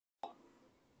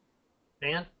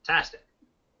Fantastic.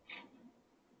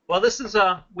 Well, this is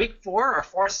week 4, our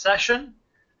 4th session,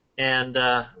 and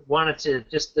wanted to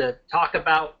just talk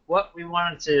about what we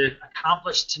wanted to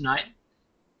accomplish tonight.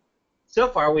 So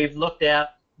far, we've looked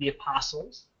at the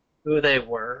apostles, who they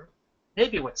were,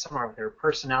 maybe what some of their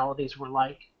personalities were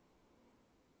like,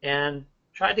 and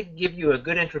tried to give you a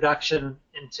good introduction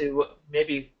into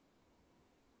maybe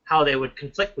how they would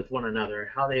conflict with one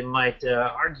another, how they might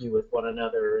argue with one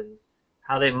another, and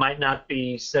how they might not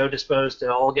be so disposed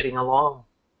to all getting along,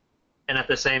 and at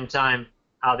the same time,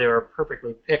 how they were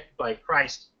perfectly picked by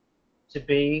Christ to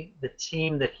be the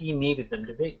team that he needed them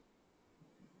to be.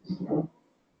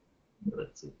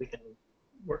 Let's see if we can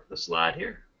work the slide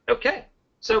here. Okay,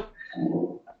 so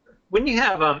when you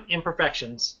have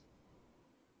imperfections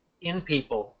in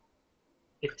people,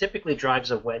 it typically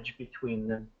drives a wedge between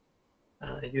them.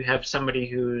 You have somebody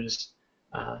who's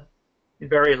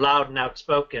very loud and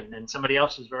outspoken, and somebody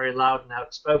else who's very loud and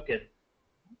outspoken.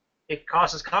 It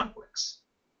causes conflicts.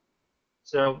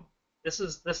 So this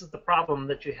is the problem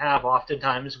that you have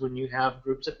oftentimes when you have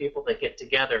groups of people that get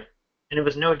together. And it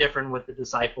was no different with the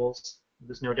disciples. It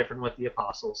was no different with the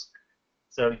apostles.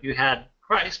 So you had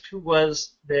Christ, who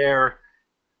was their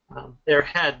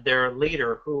head, their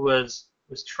leader, who was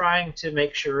trying to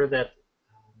make sure that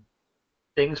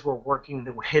things were working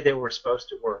the way they were supposed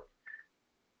to work.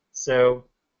 So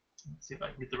let's see if I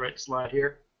can get the right slide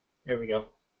here. There we go.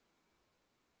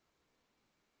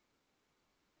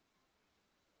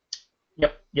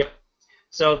 Yep.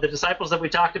 So the disciples that we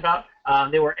talked about,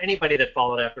 they were anybody that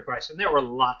followed after Christ, and there were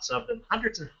lots of them,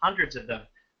 hundreds and hundreds of them,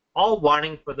 all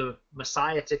wanting for the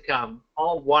Messiah to come,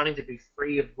 all wanting to be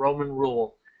free of Roman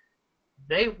rule.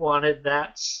 They wanted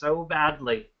that so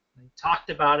badly. They talked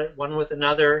about it one with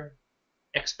another,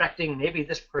 expecting maybe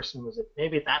this person was it,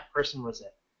 maybe that person was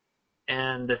it.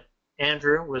 And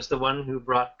Andrew was the one who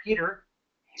brought Peter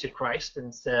to Christ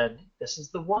and said, this is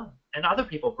the one. And other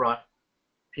people brought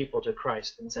people to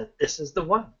Christ and said, this is the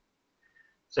one.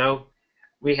 So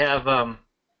we have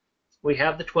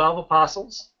the 12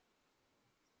 apostles,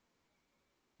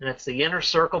 and it's the inner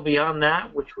circle beyond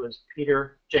that, which was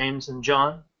Peter, James, and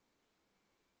John.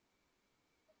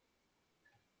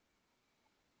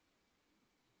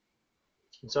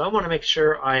 And so I want to make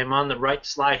sure I am on the right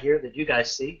slide here that you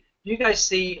guys see. Do you guys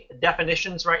see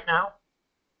definitions right now?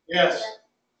 Yes.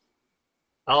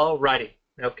 All righty.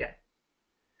 Okay.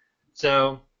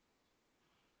 So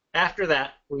after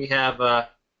that, we have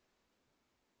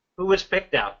who was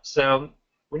picked out. So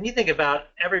when you think about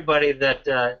everybody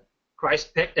that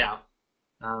Christ picked out,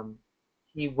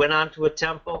 he went on to a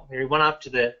temple, or he went up to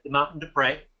the mountain to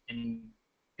pray, and he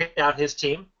picked out his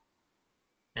team,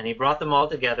 and he brought them all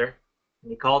together, and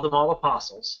he called them all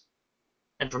apostles.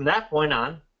 And from that point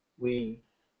on, we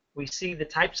see the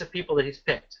types of people that he's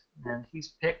picked. And he's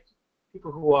picked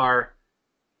people who are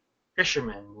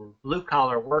fishermen, and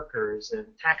blue-collar workers, and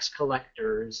tax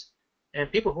collectors,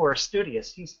 and people who are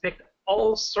studious. He's picked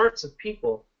all sorts of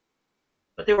people,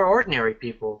 but they were ordinary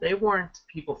people. They weren't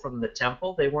people from the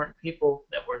temple. They weren't people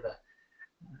that were the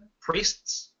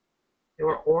priests. They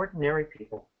were ordinary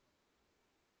people.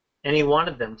 And he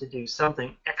wanted them to do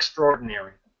something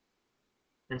extraordinary.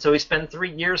 And so he spent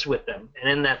 3 years with them, and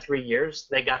in that 3 years,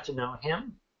 they got to know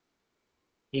him.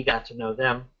 He got to know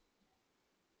them.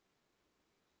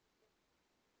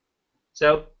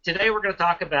 So today we're going to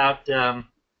talk about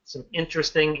some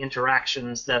interesting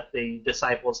interactions that the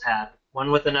disciples had,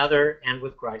 one with another and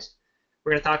with Christ.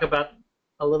 We're going to talk about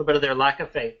a little bit of their lack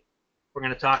of faith. We're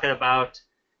going to talk about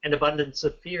an abundance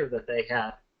of fear that they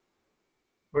had.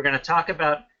 We're going to talk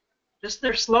about just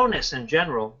their slowness in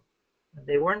general.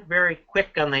 They weren't very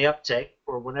quick on the uptake,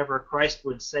 or whenever Christ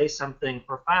would say something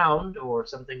profound or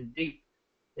something deep,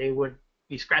 they would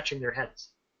be scratching their heads.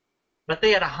 But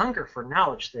they had a hunger for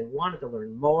knowledge. They wanted to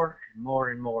learn more and more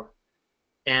and more.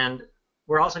 And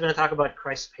we're also going to talk about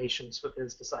Christ's patience with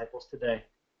his disciples today.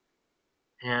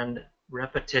 And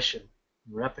repetition,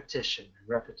 repetition,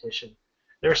 repetition.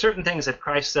 There are certain things that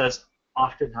Christ says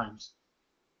oftentimes.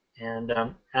 And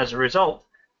as a result,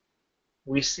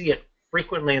 we see it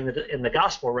frequently in the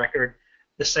gospel record,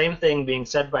 the same thing being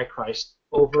said by Christ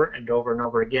over and over and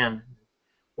over again.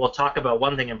 We'll talk about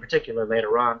one thing in particular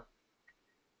later on.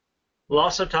 We'll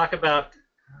also talk about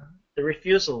the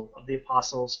refusal of the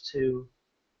apostles to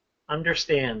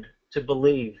understand, to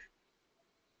believe,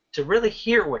 to really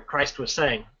hear what Christ was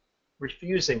saying,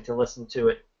 refusing to listen to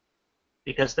it,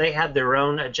 because they had their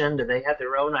own agenda, they had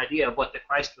their own idea of what the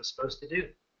Christ was supposed to do.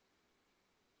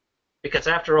 Because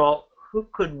after all, who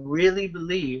could really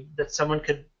believe that someone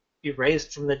could be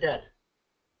raised from the dead?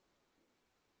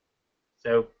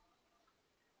 So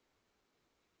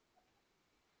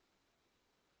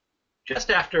just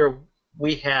after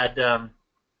we had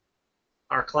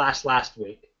our class last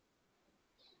week,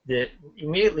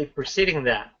 immediately preceding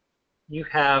that, you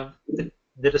have the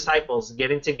disciples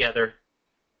getting together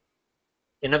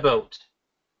in a boat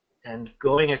and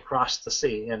going across the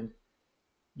sea. And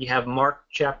you have Mark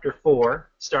chapter 4,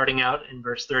 starting out in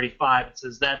verse 35. It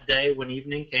says, "That day when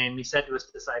evening came, he said to his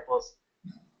disciples,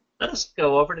 'Let us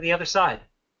go over to the other side.'"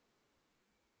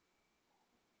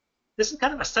 This is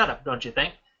kind of a setup, don't you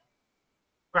think?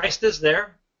 Christ is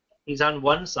there. He's on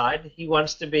one side. He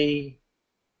wants to be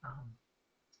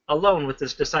alone with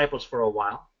his disciples for a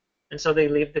while. And so they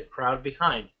leave the crowd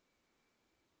behind.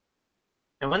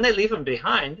 And when they leave him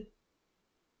behind,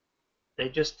 they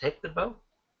just take the boat.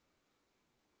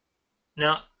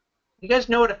 Now, you guys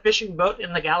know what a fishing boat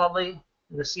in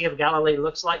the Sea of Galilee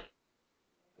looks like?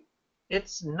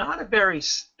 It's not a very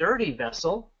sturdy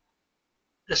vessel.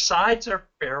 The sides are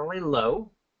fairly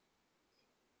low.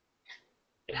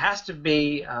 It has to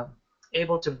be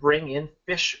able to bring in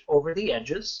fish over the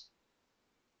edges.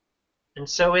 And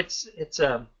so it's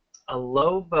a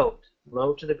low boat,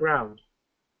 low to the ground.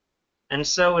 And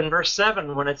so in verse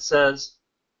 7, when it says,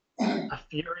 "A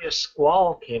furious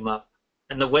squall came up,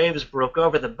 and the waves broke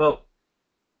over the boat,"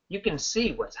 you can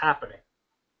see what's happening.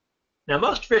 Now,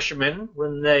 most fishermen,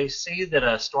 when they see that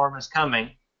a storm is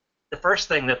coming, the first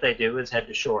thing that they do is head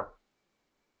to shore,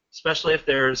 especially if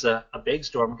there's a big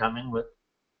storm coming with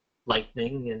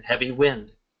lightning and heavy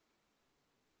wind.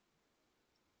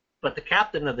 But the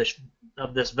captain of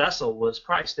this vessel was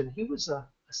Christ, and he was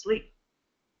asleep.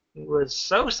 He was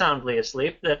so soundly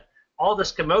asleep that all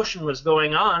this commotion was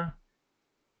going on,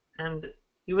 and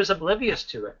he was oblivious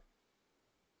to it.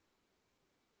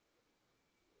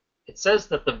 It says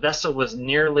that the vessel was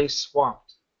nearly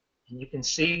swamped, and you can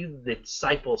see the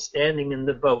disciples standing in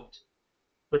the boat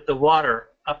with the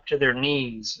water up to their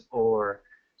knees or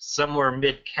somewhere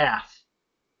mid-calf.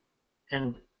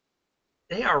 And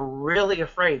they are really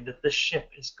afraid that the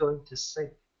ship is going to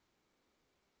sink.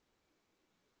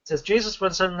 It says, "Jesus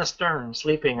was in the stern,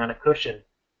 sleeping on a cushion,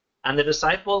 and the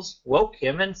disciples woke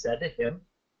him and said to him,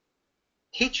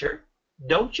 'Teacher,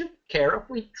 don't you care if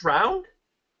we drowned?'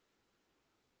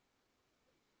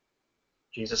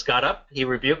 Jesus got up, he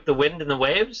rebuked the wind and the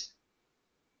waves,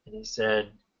 and he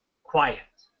said,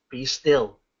 'Quiet, be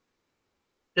still.'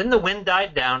 Then the wind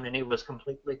died down, and he was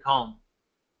completely calm."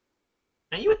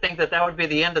 Now you would think that that would be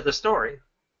the end of the story,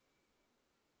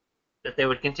 that they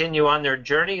would continue on their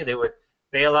journey, they would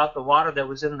bail out the water that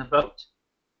was in the boat.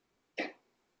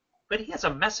 But he has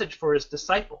a message for his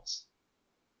disciples.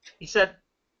 He said,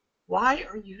 "Why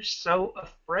are you so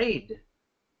afraid?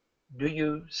 Do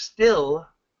you still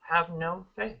have no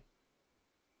faith?"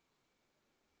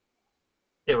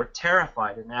 They were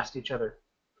terrified and asked each other,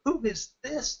 "Who is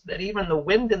this that even the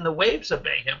wind and the waves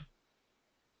obey him?"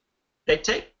 They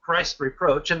take Christ's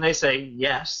reproach and they say,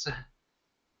 "Yes,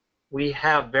 we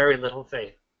have very little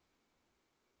faith."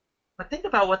 But think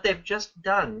about what they've just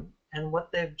done and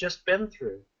what they've just been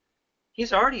through.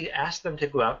 He's already asked them to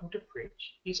go out and to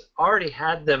preach. He's already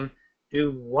had them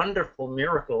do wonderful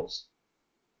miracles.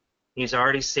 He's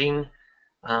already seen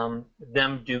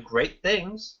them do great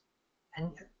things,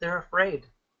 and yet they're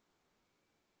afraid.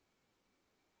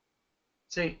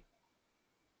 See,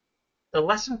 the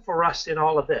lesson for us in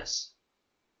all of this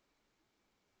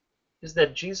is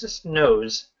that Jesus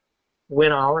knows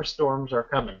when our storms are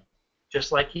coming,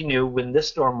 just like he knew when this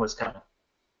storm was coming.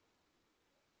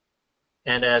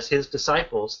 And as his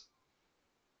disciples,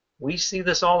 we see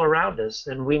this all around us,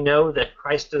 and we know that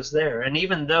Christ is there. And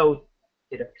even though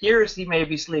it appears he may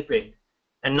be sleeping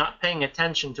and not paying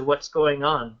attention to what's going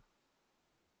on,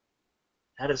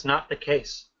 that is not the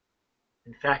case.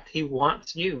 In fact, he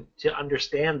wants you to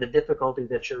understand the difficulty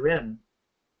that you're in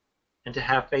and to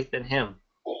have faith in him.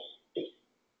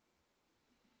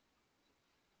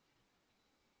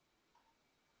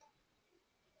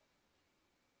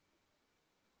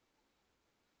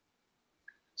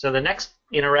 So the next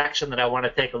interaction that I want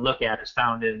to take a look at is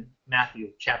found in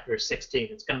Matthew chapter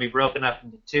 16. It's going to be broken up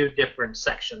into two different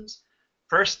sections.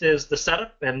 First is the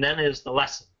setup, and then is the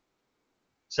lesson.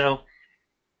 So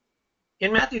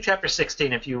in Matthew chapter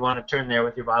 16, if you want to turn there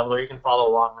with your Bible, or you can follow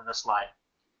along on the slide,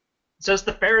 it says,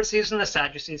 "The Pharisees and the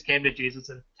Sadducees came to Jesus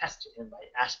and tested him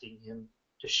by asking him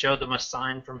to show them a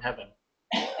sign from heaven.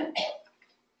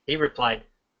 He replied,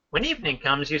 'When evening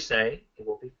comes, you say, it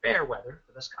will be fair weather,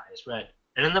 for the sky is red.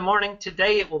 And in the morning,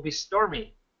 today it will be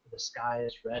stormy, for the sky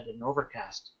is red and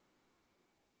overcast.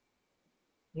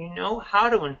 You know how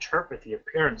to interpret the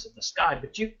appearance of the sky,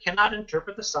 but you cannot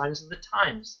interpret the signs of the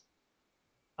times.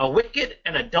 A wicked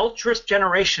and adulterous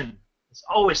generation is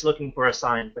always looking for a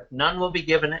sign, but none will be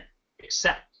given it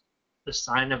except the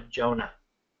sign of Jonah.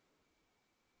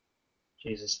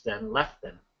 Jesus then left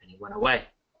them, and he went away.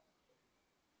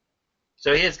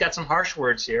 So he has got some harsh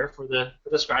words here for the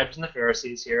scribes and the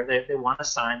Pharisees here. They want a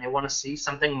sign. They want to see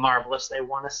something marvelous. They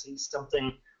want to see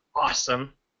something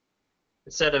awesome.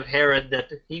 Instead of Herod, that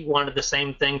he wanted the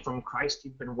same thing from Christ.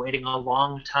 He'd been waiting a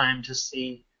long time to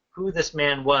see who this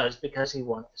man was because he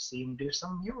wanted to see him do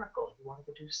some miracle. He wanted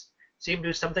to see him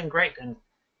do something great. And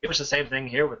it was the same thing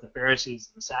here with the Pharisees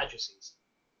and the Sadducees.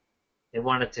 They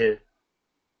wanted to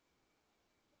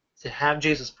have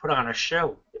Jesus put on a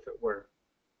show, if it were.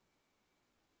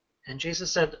 And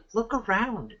Jesus said, look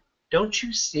around. Don't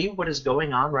you see what is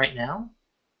going on right now?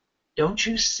 Don't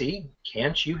you see?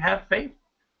 Can't you have faith?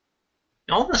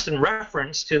 Almost in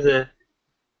reference to the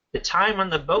time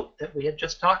on the boat that we had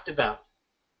just talked about.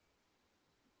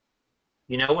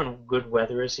 You know when good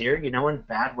weather is here. You know when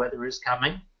bad weather is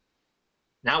coming.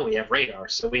 Now we have radar,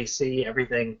 so we see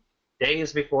everything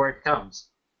days before it comes.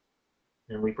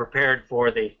 And we prepared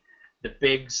for the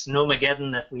big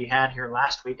snowmageddon that we had here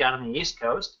last week out on the East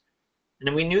Coast. And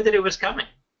then we knew that it was coming.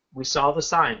 We saw the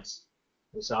signs.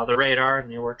 We saw the radar,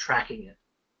 and they were tracking it.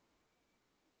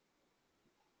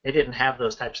 They didn't have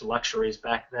those types of luxuries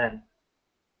back then.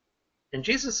 And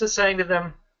Jesus is saying to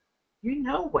them, you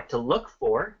know what to look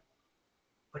for,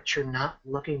 but you're not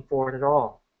looking for it at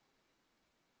all.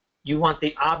 You want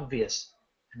the obvious,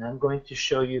 and I'm going to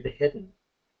show you the hidden.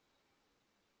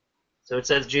 So it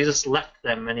says Jesus left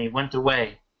them and he went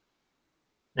away.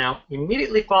 Now,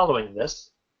 immediately following this,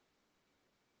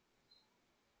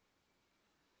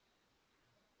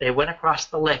 they went across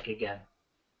the lake again.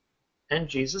 And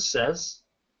Jesus says,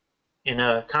 in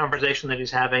a conversation that he's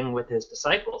having with his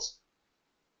disciples,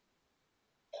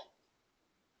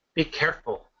 be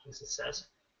careful, Jesus says.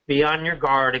 Be on your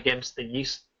guard against the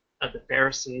yeast of the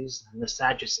Pharisees and the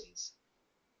Sadducees.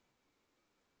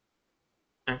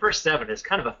 And verse 7 is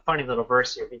kind of a funny little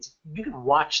verse here. You can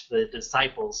watch the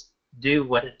disciples do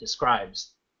what it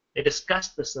describes. They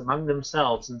discussed this among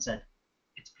themselves and said,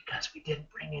 it's because we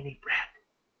didn't bring any bread.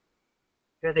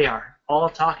 Here they are, all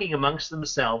talking amongst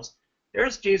themselves.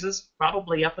 There's Jesus,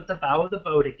 probably up at the bow of the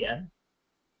boat again.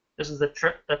 This is a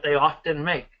trip that they often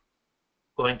make,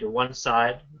 going to one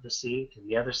side of the sea to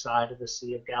the other side of the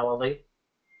Sea of Galilee.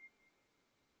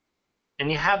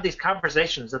 And you have these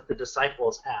conversations that the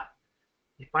disciples have.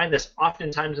 You find this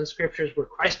oftentimes in scriptures where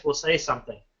Christ will say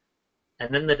something,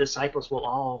 and then the disciples will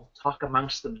all talk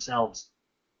amongst themselves.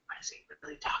 What is he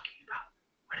really talking about?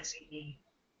 What does he mean?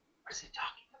 What is he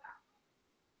talking about?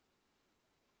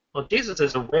 Well, Jesus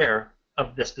is aware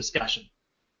of this discussion.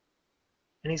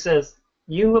 And he says,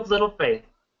 you of little faith,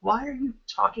 why are you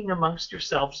talking amongst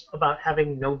yourselves about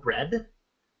having no bread? Do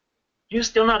you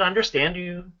still not understand? Do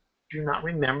you not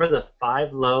remember the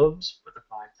 5 loaves for the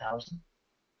 5,000?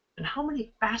 And how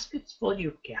many baskets full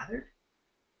you've gathered?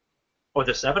 Or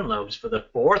the 7 loaves for the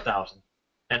 4,000?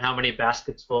 And how many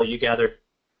baskets full you gathered?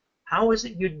 How is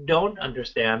it you don't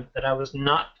understand that I was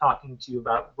not talking to you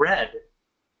about bread?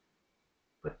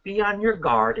 But be on your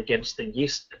guard against the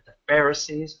yeast of the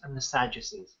Pharisees and the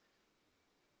Sadducees.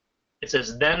 It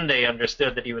says, then they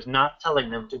understood that he was not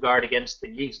telling them to guard against the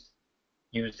yeast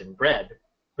used in bread,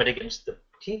 but against the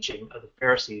teaching of the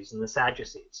Pharisees and the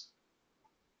Sadducees.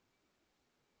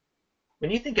 When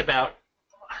you think about,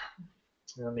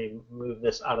 let me move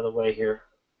this out of the way here.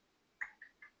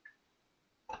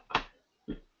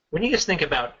 When you just think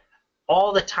about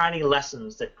all the tiny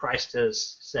lessons that Christ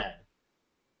has said,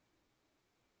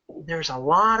 there's a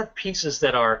lot of pieces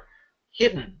that are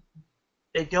hidden.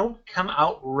 They don't come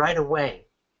out right away.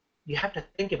 You have to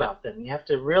think about them. You have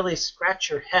to really scratch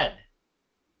your head.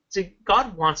 See,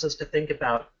 God wants us to think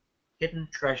about hidden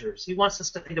treasures. He wants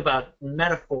us to think about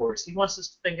metaphors. He wants us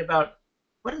to think about,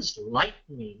 what does light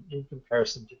mean in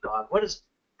comparison to God? What does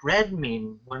bread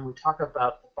mean when we talk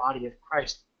about the body of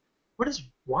Christ? What does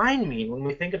wine mean when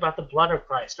we think about the blood of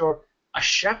Christ? Or a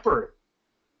shepherd,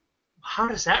 how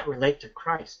does that relate to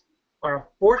Christ? Or a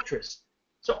fortress?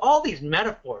 So all these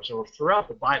metaphors are throughout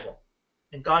the Bible.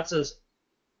 And God says,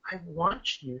 I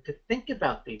want you to think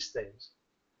about these things.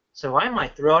 So I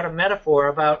might throw out a metaphor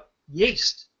about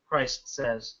yeast, Christ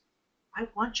says. I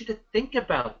want you to think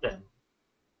about them.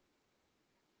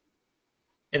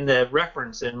 In the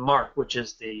reference in Mark, which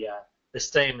is the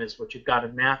same as what you've got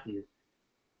in Matthew,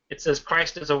 it says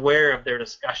Christ is aware of their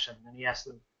discussion, and he asks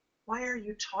them, why are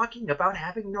you talking about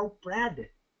having no bread?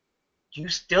 Do you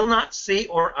still not see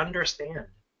or understand?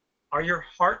 Are your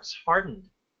hearts hardened?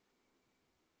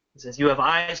 He says, you have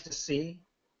eyes to see,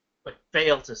 but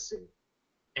fail to see,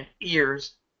 and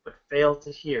ears, but fail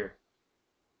to hear.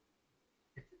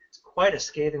 It's quite a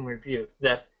scathing rebuke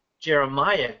that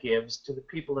Jeremiah gives to the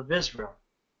people of Israel.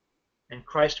 And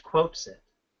Christ quotes it.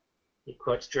 He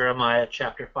quotes Jeremiah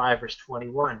chapter 5, verse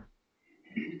 21.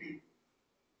 You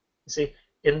see,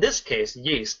 in this case,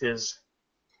 yeast is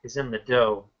in the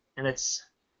dough. And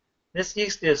this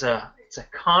yeast is it's a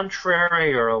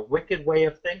contrary or a wicked way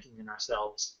of thinking in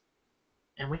ourselves.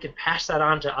 And we can pass that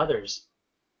on to others.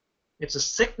 It's a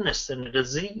sickness and a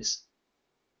disease.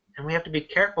 And we have to be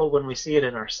careful when we see it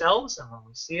in ourselves and when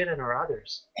we see it in our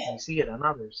others. When we see it in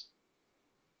others.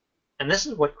 And this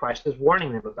is what Christ is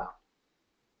warning them about.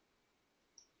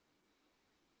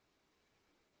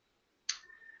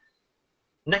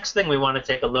 Next thing we want to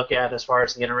take a look at as far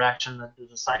as the interaction that the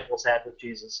disciples had with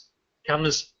Jesus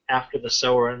comes after the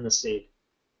sower and the seed.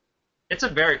 It's a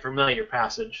very familiar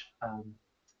passage.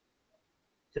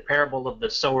 The parable of the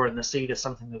sower and the seed is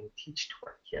something that we teach to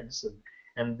our kids,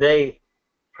 and they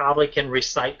probably can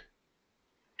recite.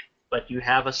 But you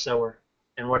have a sower,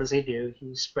 and what does he do?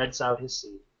 He spreads out his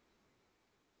seed.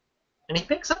 And he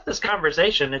picks up this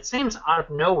conversation. It seems out of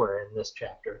nowhere in this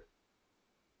chapter.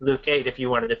 Luke 8, if you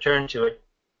wanted to turn to it,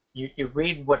 you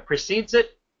read what precedes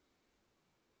it,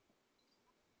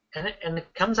 and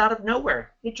it comes out of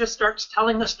nowhere. He just starts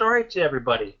telling the story to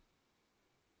everybody.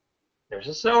 There's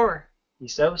a sower. He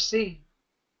sows seed.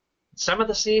 Some of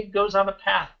the seed goes on a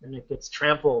path, and it gets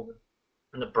trampled,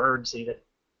 and the birds eat it.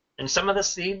 And some of the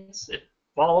seeds, it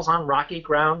falls on rocky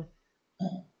ground,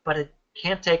 but it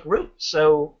can't take root,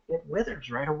 so it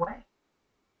withers right away.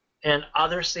 And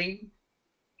other seed,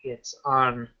 it's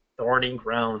on thorny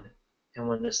ground. And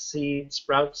when the seed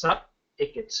sprouts up,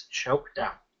 it gets choked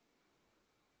out.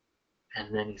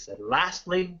 And then he said,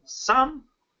 lastly, some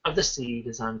of the seed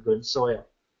is on good soil.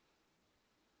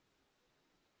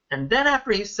 And then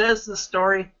after he says the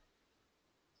story,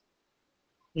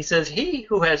 he says, he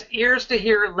who has ears to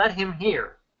hear, let him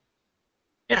hear.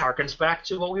 It harkens back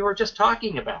to what we were just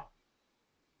talking about.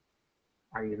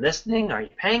 Are you listening? Are you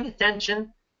paying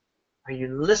attention? Are you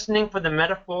listening for the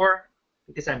metaphor?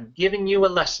 Because I'm giving you a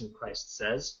lesson, Christ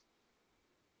says.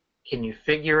 Can you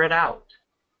figure it out?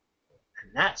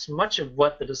 And that's much of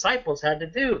what the disciples had to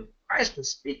do. Christ was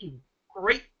speaking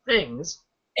great things,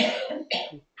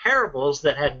 parables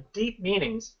that had deep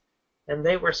meanings, and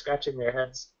they were scratching their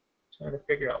heads trying to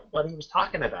figure out what he was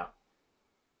talking about.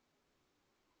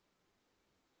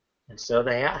 And so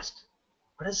they asked,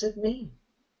 what does it mean?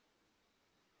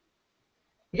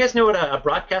 You guys know what a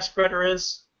broadcast spreader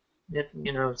is?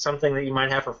 Something that you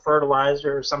might have for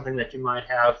fertilizer, or something that you might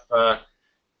have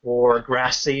for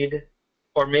grass seed,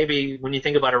 or maybe when you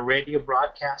think about a radio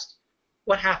broadcast,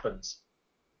 what happens?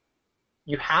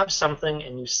 You have something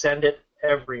and you send it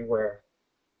everywhere.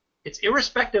 It's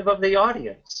irrespective of the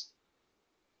audience.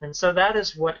 And so that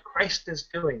is what Christ is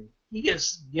doing. He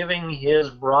is giving his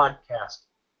broadcast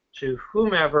to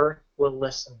whomever will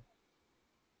listen.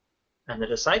 And the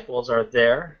disciples are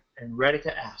there and ready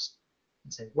to ask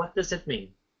and say, what does it mean?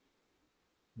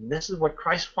 And this is what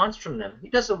Christ wants from them. He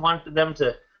doesn't want them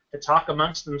to talk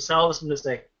amongst themselves and to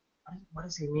say, what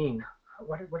does he mean?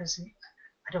 What is he?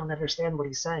 I don't understand what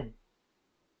he's saying.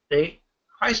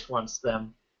 Christ wants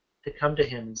them to come to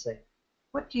him and say,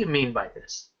 what do you mean by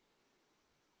this?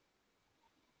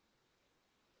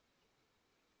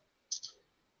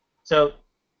 So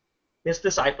his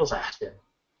disciples asked him,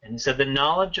 and he said, the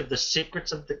knowledge of the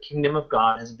secrets of the kingdom of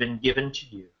God has been given to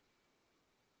you.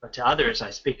 But to others I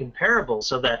speak in parables,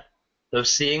 so that though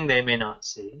seeing they may not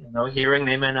see, and though hearing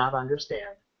they may not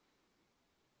understand.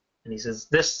 And he says,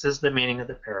 this is the meaning of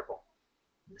the parable.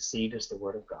 The seed is the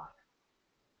word of God.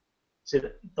 See,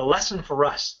 the lesson for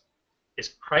us is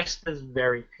Christ is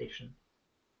very patient.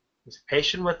 He's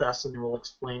patient with us and will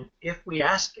explain if we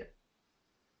ask him.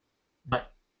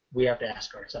 But we have to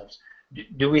ask ourselves,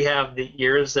 do we have the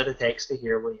ears that it takes to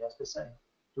hear what he has to say?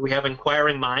 Do we have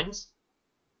inquiring minds?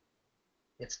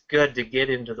 It's good to get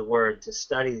into the Word, to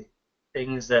study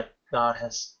things that God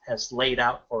has laid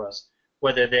out for us,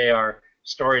 whether they are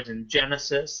stories in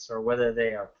Genesis or whether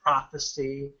they are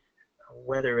prophecy, or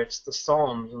whether it's the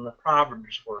Psalms and the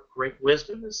Proverbs where great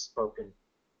wisdom is spoken.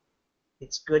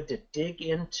 It's good to dig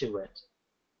into it,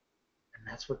 and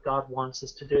that's what God wants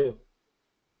us to do.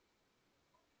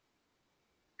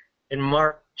 In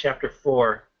Mark chapter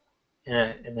 4,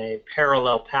 in a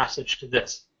parallel passage to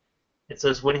this, it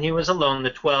says, when he was alone, the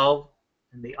 12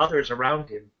 and the others around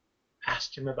him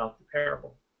asked him about the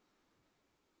parable.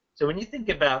 So when you think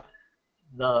about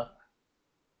the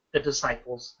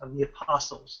disciples and the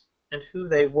apostles and who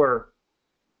they were,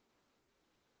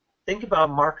 think about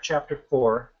Mark chapter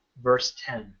 4, verse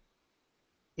 10.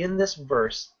 In this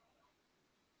verse,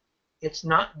 it's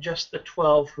not just the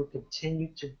 12 who continue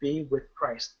to be with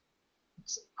Christ.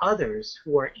 It's others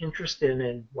who are interested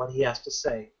in what he has to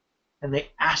say. And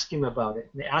they ask him about it.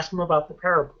 And they ask him about the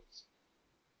parables.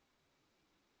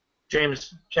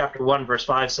 James chapter 1, verse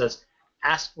 5 says,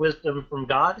 "Ask wisdom from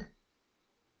God,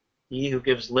 he who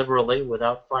gives liberally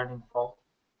without finding fault."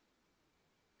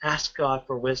 Ask God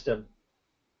for wisdom.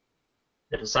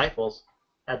 The disciples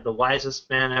had the wisest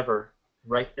man ever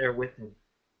right there with him.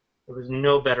 There was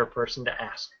no better person to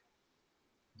ask.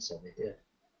 And so they did.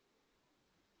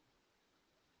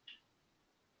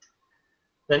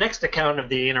 The next account of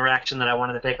the interaction that I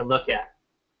wanted to take a look at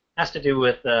has to do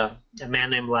with a man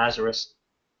named Lazarus.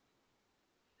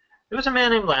 There was a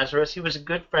man named Lazarus. He was a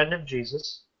good friend of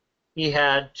Jesus. He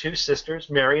had two sisters,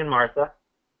 Mary and Martha.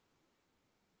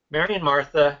 Mary and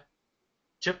Martha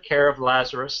took care of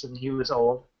Lazarus, and he was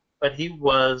old, but he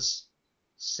was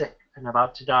sick and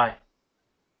about to die.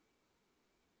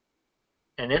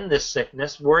 And in this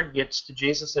sickness, word gets to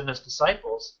Jesus and his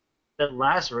disciples that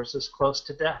Lazarus is close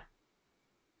to death.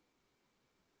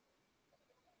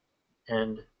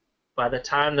 And by the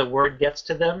time the word gets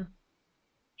to them,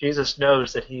 Jesus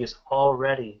knows that he is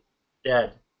already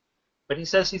dead. But he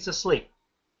says he's asleep.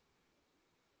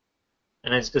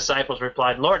 And his disciples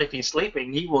replied, "Lord, if he's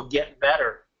sleeping, he will get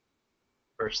better."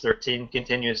 Verse 13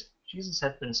 continues, Jesus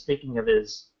had been speaking of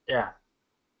his death,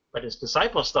 but his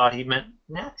disciples thought he meant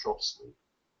natural sleep.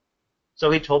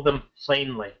 So he told them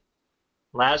plainly,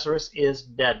 "Lazarus is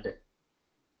dead.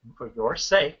 And for your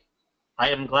sake, I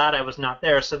am glad I was not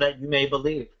there, so that you may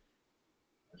believe.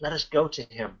 Let us go to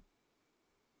him."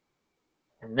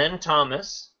 And then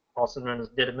Thomas, also known as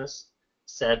Didymus,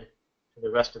 said to the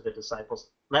rest of the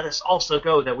disciples, "Let us also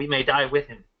go, that we may die with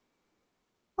him."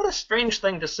 What a strange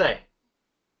thing to say.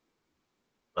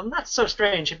 Well, not so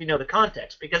strange if you know the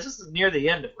context, because this is near the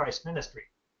end of Christ's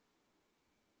ministry.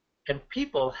 And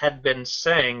people had been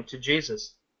saying to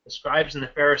Jesus, the scribes and the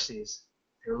Pharisees,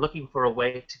 they're looking for a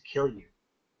way to kill you.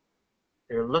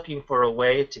 They're looking for a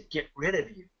way to get rid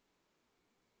of you.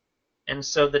 And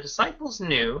so the disciples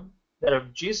knew that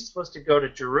if Jesus was to go to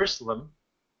Jerusalem,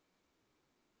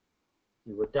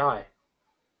 he would die.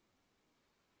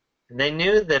 And they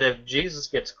knew that if Jesus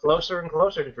gets closer and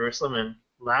closer to Jerusalem, and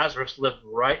Lazarus lived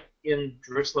right in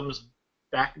Jerusalem's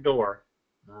back door,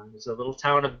 there's a little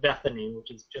town of Bethany,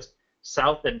 which is just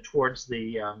south and towards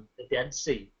the Dead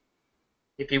Sea.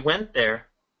 If he went there,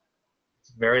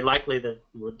 it's very likely that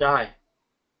he would die.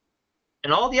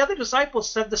 And all the other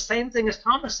disciples said the same thing as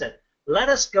Thomas said. "Let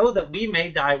us go that we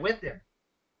may die with him.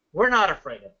 We're not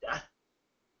afraid of death."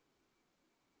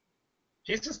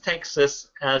 Jesus takes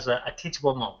this as a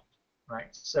teachable moment,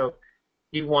 right? So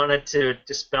he wanted to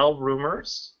dispel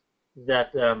rumors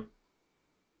that,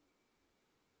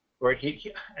 or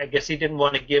I guess he didn't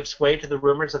want to give sway to the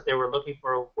rumors that they were looking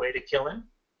for a way to kill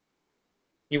him.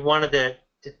 He wanted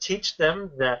to teach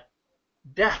them that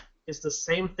death is the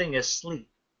same thing as sleep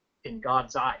in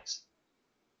God's eyes.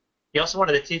 He also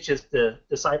wanted to teach his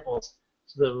disciples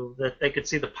so that they could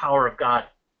see the power of God,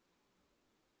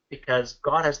 because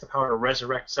God has the power to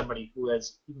resurrect somebody who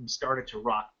has even started to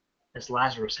rot, as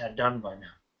Lazarus had done by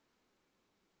now.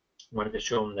 He wanted to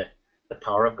show them the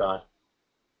power of God.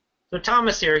 So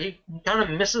Thomas here, he kind of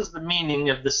misses the meaning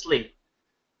of the sleep,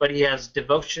 but he has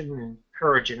devotion and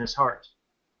courage in his heart.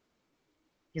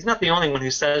 He's not the only one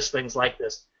who says things like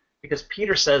this, because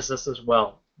Peter says this as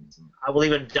well. "I will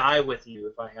even die with you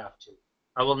if I have to.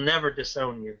 I will never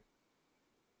disown you."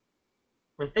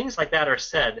 When things like that are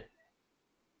said,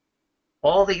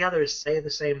 all the others say the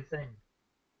same thing.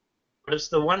 But it's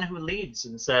the one who leads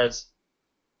and says,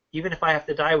 "Even if I have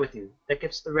to die with you," that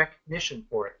gets the recognition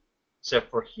for it. So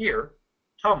for here,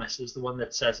 Thomas is the one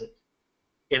that says it.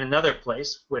 In another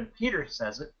place, when Peter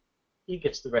says it, he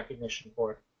gets the recognition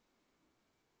for it.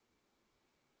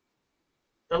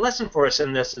 The lesson for us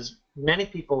in this is many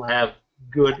people have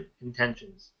good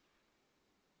intentions.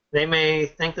 They may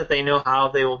think that they know how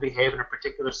they will behave in a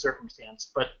particular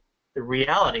circumstance, but the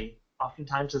reality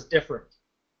oftentimes is different.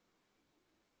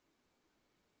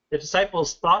 The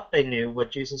disciples thought they knew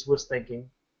what Jesus was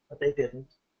thinking, but they didn't.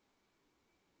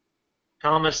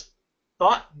 Thomas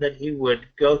thought that he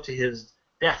would go to his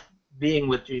death being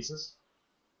with Jesus,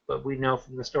 but we know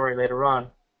from the story later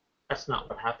on, that's not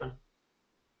what happened.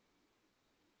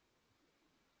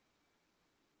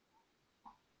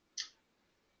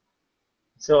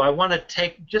 So I want to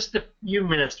take just a few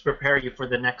minutes to prepare you for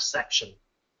the next section.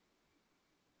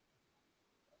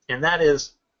 And that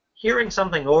is hearing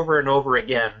something over and over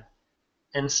again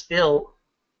and still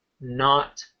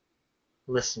not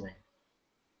listening.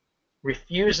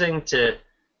 Refusing to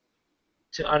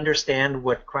understand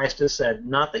what Christ has said.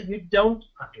 Not that you don't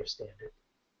understand it,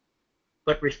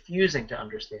 but refusing to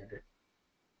understand it.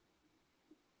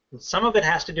 And some of it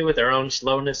has to do with our own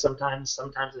slowness sometimes.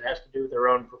 Sometimes it has to do with our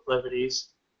own proclivities.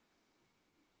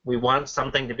 We want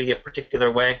something to be a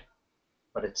particular way,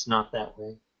 but it's not that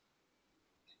way.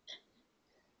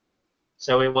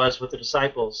 So it was with the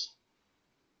disciples.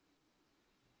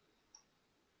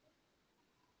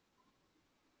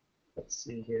 Let's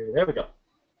see here. There we go.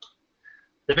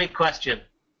 The big question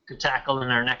to tackle in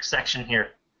our next section here.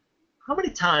 How many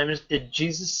times did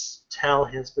Jesus tell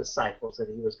his disciples that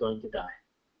he was going to die?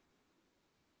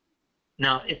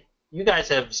 Now, if you guys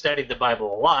have studied the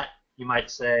Bible a lot, you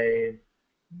might say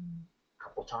a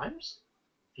couple times.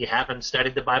 If you haven't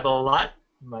studied the Bible a lot,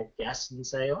 you might guess and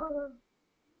say, oh,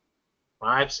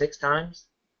 5, 6 times.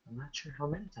 I'm not sure how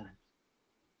many times.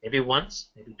 Maybe once,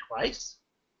 maybe twice.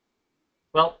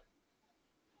 Well,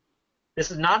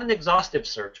 this is not an exhaustive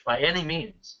search by any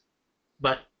means,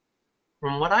 but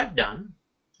from what I've done,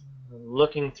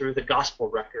 looking through the gospel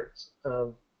records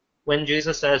of when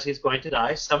Jesus says he's going to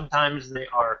die, sometimes they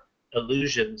are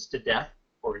allusions to death,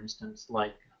 for instance,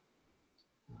 like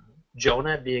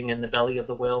Jonah being in the belly of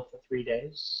the whale for 3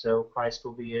 days, so Christ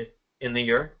will be in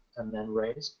the earth and then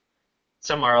raised.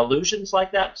 Some are allusions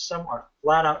like that. Some are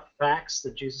flat-out facts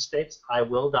that Jesus states, I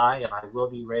will die and I will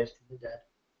be raised from the dead.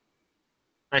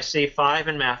 I see 5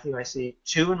 in Matthew. I see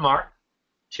 2 in Mark,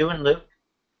 2 in Luke,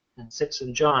 and 6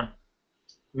 in John,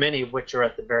 many of which are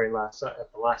at the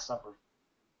Last Supper.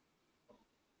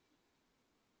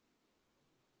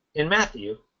 In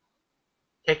Matthew,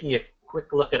 taking a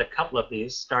quick look at a couple of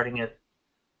these, starting at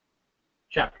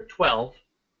chapter 12,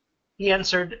 he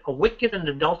answered, a wicked and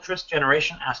adulterous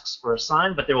generation asks for a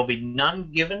sign, but there will be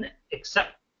none given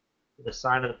except the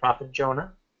sign of the prophet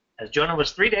Jonah. As Jonah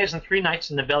was 3 days and 3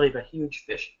 nights in the belly of a huge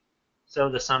fish, so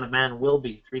the Son of Man will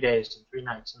be 3 days and 3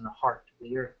 nights in the heart of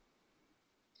the earth.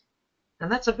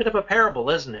 And that's a bit of a parable,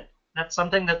 isn't it? That's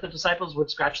something that the disciples would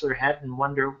scratch their head and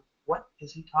wonder, what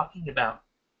is he talking about?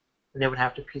 And they would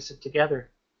have to piece it together.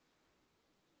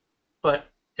 But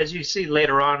as you see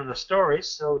later on in the story,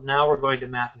 so now we're going to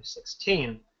Matthew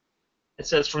 16, it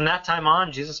says, from that time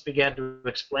on, Jesus began to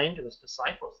explain to his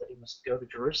disciples that he must go to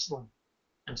Jerusalem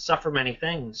and suffer many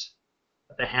things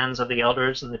at the hands of the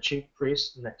elders and the chief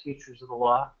priests and the teachers of the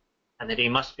law, and that he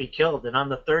must be killed and on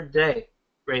the 3rd day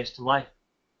raised to life.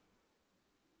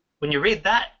 When you read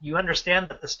that, you understand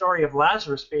that the story of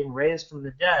Lazarus being raised from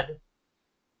the dead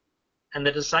and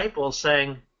the disciples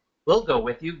saying, we'll go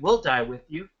with you, we'll die with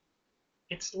you,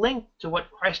 it's linked to what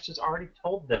Christ has already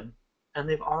told them and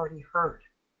they've already heard.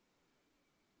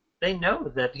 They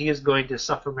know that he is going to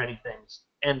suffer many things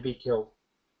and be killed.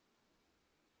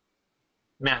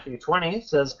 Matthew 20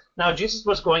 says, now Jesus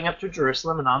was going up to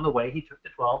Jerusalem, and on the way he took the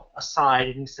 12 aside,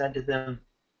 and he said to them,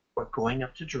 we're going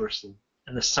up to Jerusalem,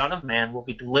 and the Son of Man will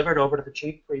be delivered over to the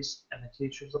chief priests and the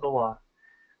teachers of the law.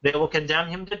 They will condemn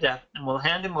him to death, and will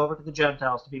hand him over to the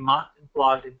Gentiles to be mocked and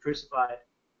flogged and crucified,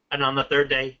 and on the 3rd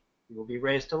day he will be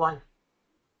raised to life.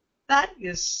 That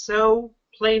is so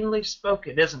plainly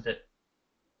spoken, isn't it?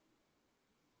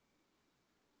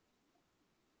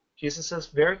 Jesus says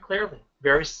very clearly,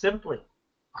 very simply,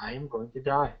 I am going to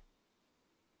die.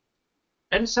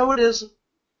 And so it is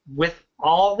with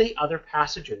all the other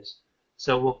passages.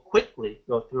 So we'll quickly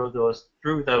go through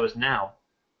those now.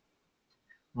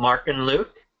 Mark and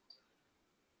Luke,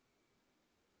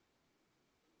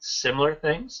 similar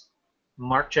things.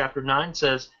 Mark chapter 9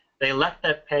 says, they left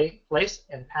that place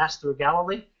and passed through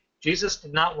Galilee. Jesus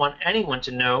did not want anyone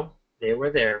to know they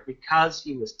were there because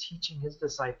he was teaching his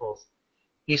disciples.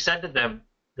 He said to them,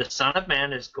 the Son of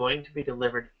Man is going to be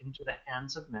delivered into the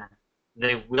hands of men.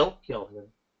 They will kill him,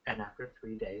 and after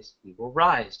 3 days he will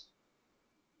rise.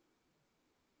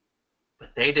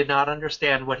 But they did not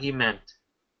understand what he meant,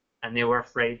 and they were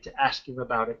afraid to ask him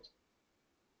about it.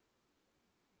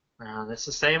 Now, that's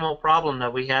the same old problem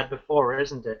that we had before,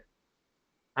 isn't it?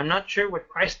 I'm not sure what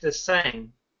Christ is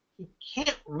saying. He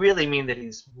can't really mean that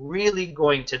he's really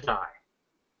going to die.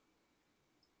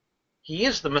 He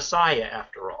is the Messiah,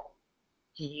 after all.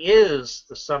 He is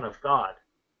the Son of God.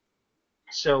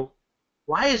 So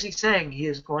why is he saying he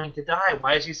is going to die?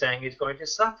 Why is he saying he's going to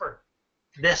suffer?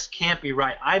 This can't be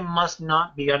right. I must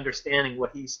not be understanding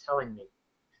what he's telling me.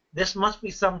 This must be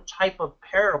some type of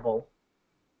parable,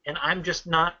 and I'm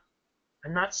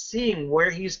not seeing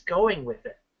where he's going with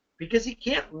it, because he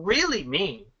can't really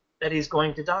mean that he's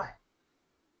going to die.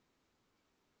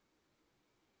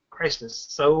 Christ is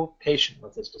so patient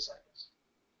with his disciples.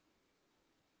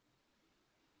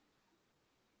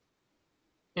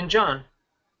 In John,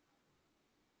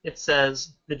 it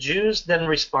says, the Jews then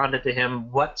responded to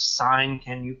him, what sign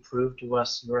can you prove to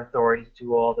us your authority to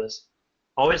do all this?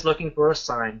 Always looking for a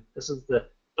sign. This is the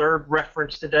third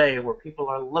reference today where people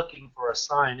are looking for a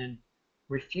sign and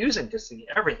refusing to see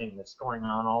everything that's going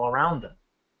on all around them.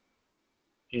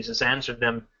 Jesus answered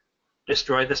them,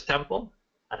 "Destroy this temple,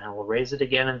 and I will raise it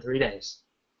again in 3 days."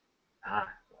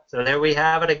 So there we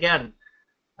have it again.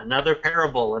 Another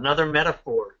parable, another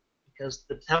metaphor, because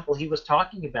the temple he was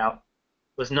talking about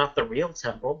was not the real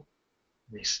temple.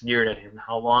 They sneered at him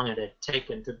how long it had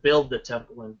taken to build the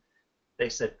temple, and they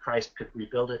said Christ could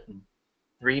rebuild it in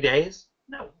 3 days?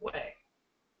 No way.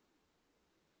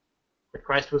 But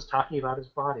Christ was talking about his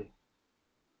body.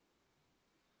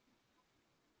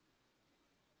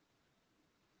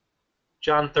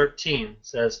 John 13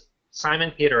 says,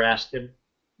 Simon Peter asked him,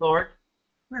 "Lord,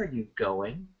 where are you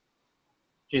going?"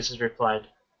 Jesus replied,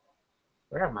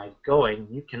 "Where am I going?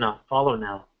 You cannot follow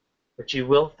now, but you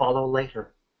will follow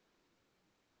later."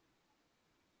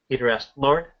 Peter asked,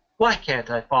 "Lord, why can't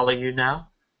I follow you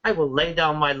now? I will lay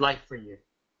down my life for you."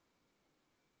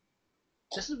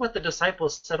 This is what the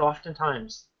disciples said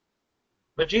oftentimes.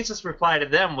 But Jesus' reply to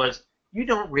them was, "You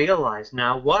don't realize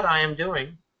now what I am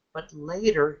doing, but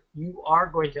later you are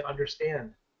going to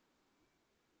understand.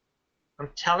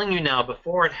 I'm telling you now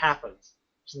before it happens,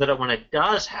 so that when it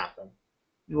does happen,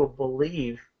 you will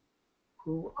believe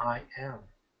who I am."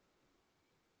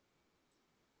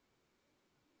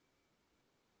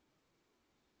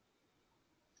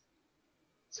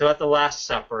 So at the Last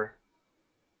Supper,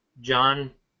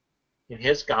 John, in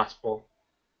his gospel,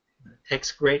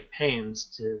 takes great pains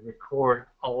to record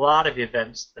a lot of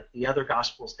events that the other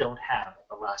gospels don't have at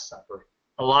the Last Supper.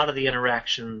 A lot of the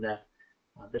interaction that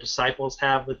the disciples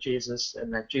have with Jesus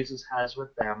and that Jesus has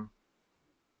with them.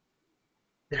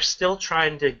 They're still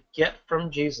trying to get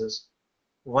from Jesus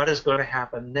what is going to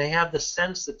happen. They have the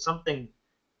sense that something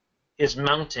is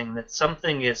mounting, that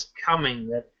something is coming,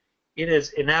 that it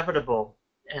is inevitable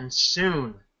and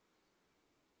soon.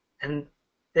 And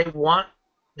they want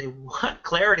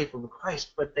clarity from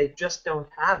Christ, but they just don't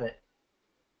have it.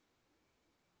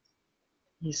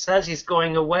 He says he's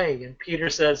going away, and Peter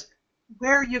says,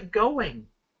 "Where are you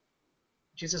going?"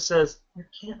 Jesus says, "You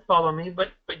can't follow me,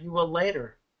 but you will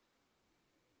later."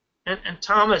 And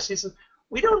Thomas, he says,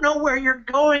 "We don't know where you're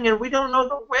going, and we don't know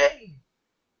the way."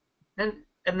 And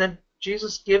then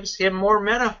Jesus gives him more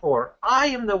metaphor. "I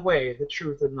am the way, the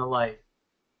truth, and the life."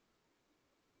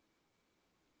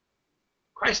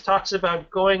 Christ talks about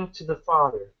going to the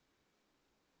Father,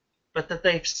 but that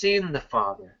they've seen the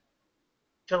Father.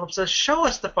 Philip says, "Show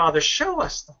us the Father, show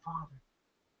us the Father."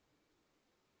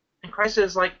 And Christ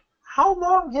is like, "How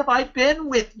long have I been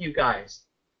with you guys?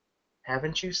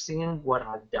 Haven't you seen what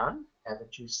I've done?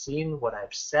 Haven't you seen what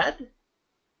I've said?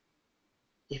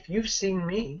 If you've seen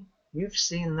me, you've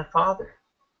seen the Father."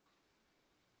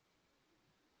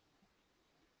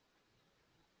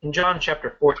 In John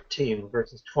chapter 14,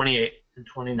 verses 28 and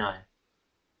 29,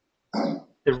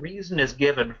 the reason is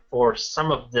given for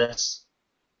some of this.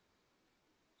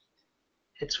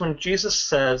 It's when Jesus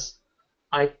says,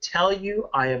 "I tell you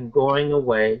I am going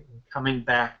away and coming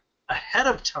back ahead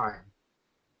of time,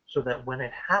 so that when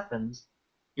it happens,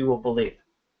 you will believe."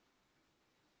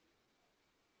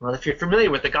 Well, if you're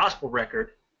familiar with the gospel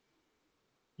record,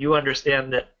 you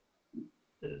understand that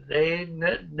they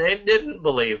didn't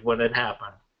believe when it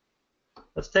happened.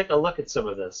 Let's take a look at some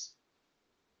of this.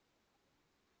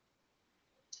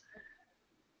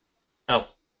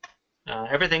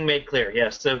 Everything made clear.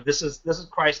 Yes. So this is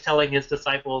Christ telling his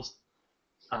disciples,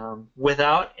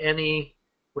 without any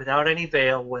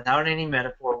veil, without any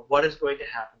metaphor, what is going to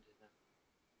happen to them.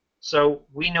 So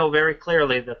we know very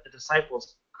clearly that the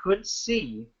disciples could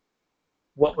see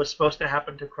what was supposed to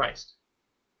happen to Christ.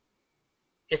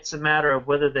 It's a matter of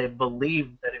whether they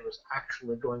believed that it was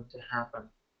actually going to happen.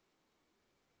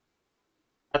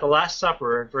 At the Last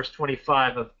Supper, in verse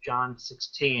 25 of John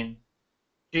 16,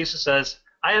 Jesus says,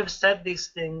 "I have said these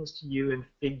things to you in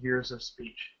figures of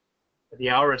speech. But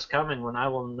the hour is coming when I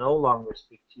will no longer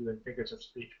speak to you in figures of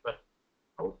speech, but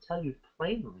I will tell you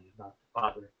plainly about the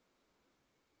Father.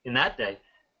 In that day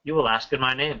you will ask in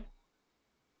my name.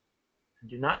 And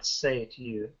do not say to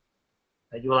you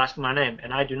that you will ask in my name.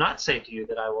 And I do not say to you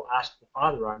that I will ask the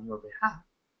Father on your behalf,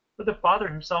 for the Father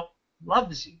himself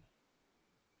loves you,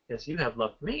 because you have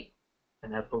loved me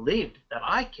and have believed that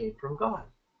I came from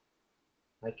God.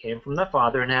 I came from the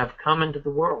Father and have come into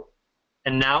the world.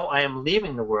 And now I am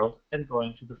leaving the world and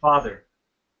going to the Father."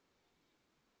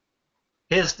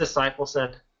 His disciples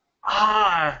said,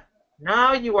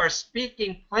 "Now you are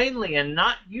speaking plainly and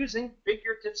not using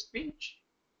figurative speech."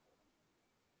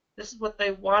 This is what they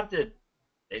wanted.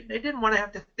 They didn't want to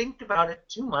have to think about it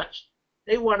too much.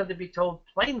 They wanted to be told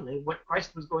plainly what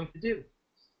Christ was going to do.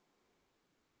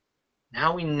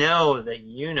 Now we know that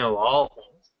you know all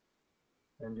things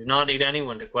and do not need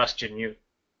anyone to question you.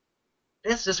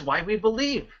 This is why we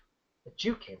believe that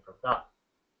you came from God.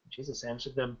 Jesus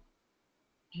answered them,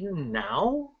 do you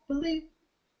now believe?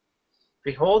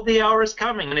 Behold, the hour is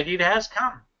coming, and indeed has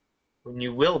come, when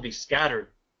you will be scattered,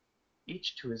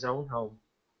 each to his own home,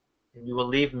 and you will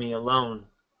leave me alone.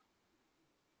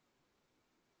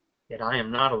 Yet I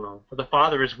am not alone, for the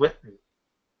Father is with me.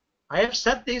 I have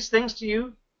said these things to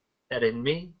you, that in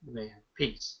me you may have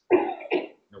peace. In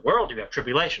the world you have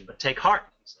tribulation, but take heart,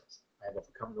 he says. I have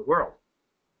overcome the world.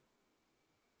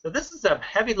 So this is a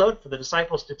heavy load for the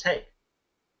disciples to take.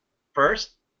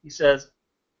 First, he says,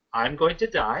 I'm going to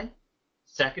die.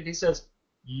 Second, he says,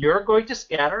 you're going to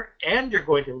scatter, and you're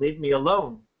going to leave me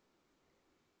alone.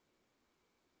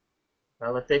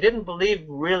 Well, if they didn't believe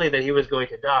really that he was going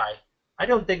to die, I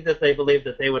don't think that they believed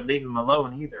that they would leave him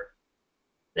alone either.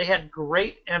 They had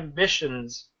great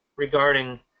ambitions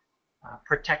regarding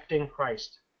protecting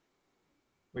Christ.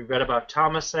 We read about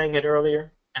Thomas saying it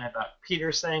earlier, and about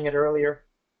Peter saying it earlier,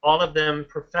 all of them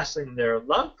professing their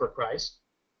love for Christ,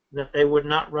 that they would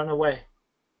not run away.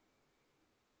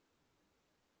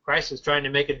 Christ is trying to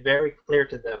make it very clear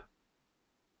to them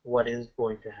what is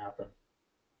going to happen.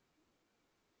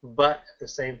 But at the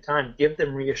same time, give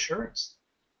them reassurance.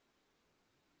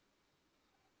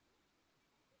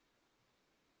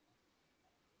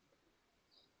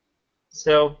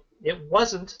 So it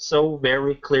wasn't so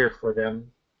very clear for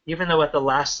them, even though at the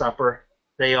Last Supper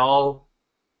they all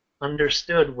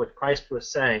understood what Christ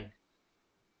was saying.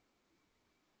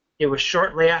 It was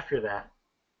shortly after that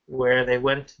where they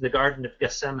went to the Garden of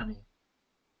Gethsemane.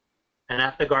 And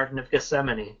at the Garden of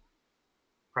Gethsemane,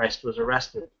 Christ was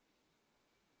arrested.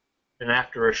 And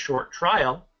after a short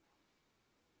trial,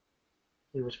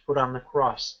 he was put on the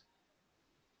cross.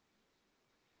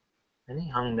 And he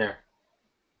hung there.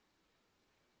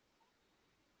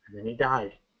 And then he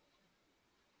died.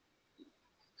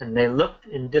 And they looked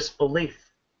in disbelief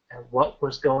at what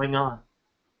was going on.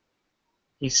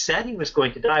 He said he was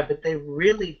going to die, but they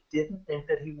really didn't think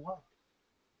that he would.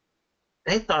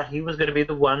 They thought he was going to be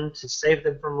the one to save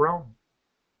them from Rome.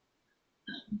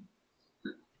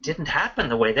 It didn't happen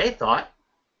the way they thought.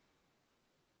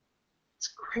 It's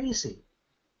crazy.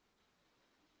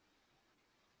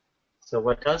 So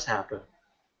what does happen?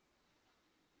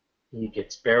 He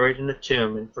gets buried in the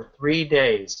tomb, and for 3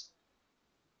 days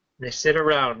they sit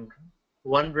around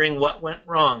wondering what went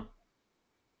wrong,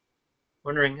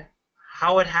 wondering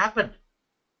how it happened,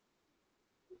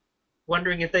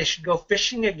 wondering if they should go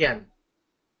fishing again.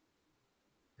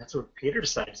 That's what Peter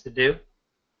decides to do.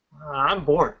 I'm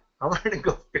bored. I'll learn to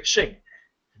go fishing.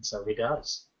 And so he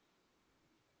does.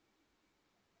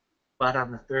 But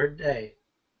on the third day,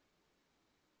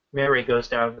 Mary goes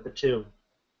down to the tomb.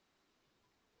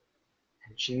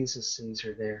 And Jesus sees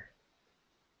her there.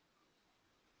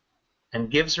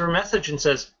 And gives her a message and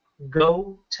says,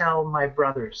 go tell my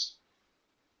brothers.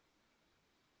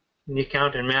 And the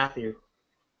account in Matthew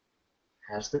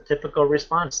has the typical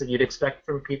response that you'd expect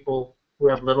from people who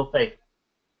have little faith.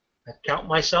 I count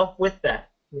myself with that,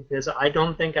 because I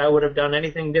don't think I would have done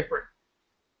anything different.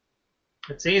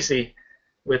 It's easy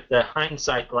with the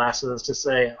hindsight glasses to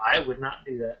say, I would not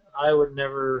do that. I would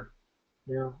never,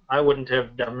 I wouldn't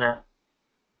have done that.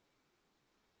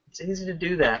 It's easy to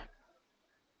do that.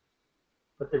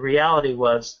 But the reality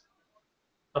was,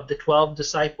 of the 12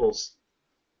 disciples,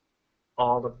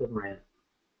 all of them ran.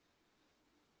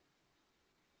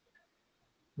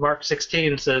 Mark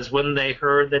 16 says, when they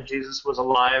heard that Jesus was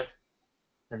alive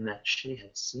and that she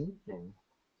had seen him,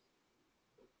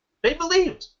 they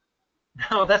believed.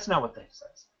 No, that's not what that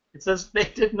says. It says they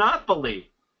did not believe.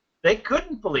 They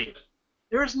couldn't believe it.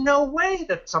 There is no way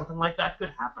that something like that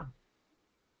could happen.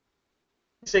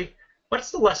 You see,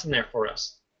 what's the lesson there for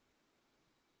us?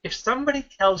 If somebody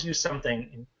tells you something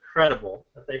incredible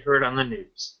that they heard on the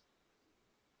news,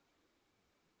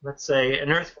 let's say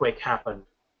an earthquake happened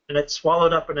and it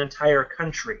swallowed up an entire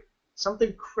country,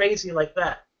 something crazy like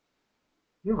that,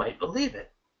 you might believe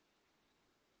it.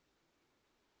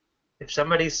 If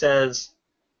somebody says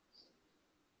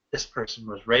this person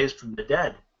was raised from the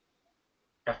dead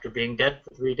after being dead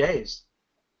for 3 days,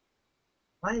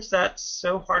 why is that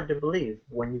so hard to believe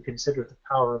when you consider the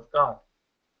power of God?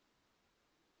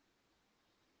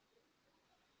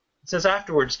 It says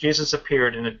afterwards, Jesus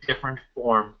appeared in a different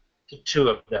form to 2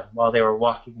 of them while they were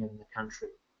walking in the country.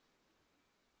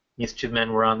 These 2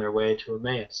 men were on their way to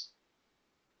Emmaus.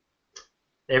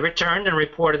 They returned and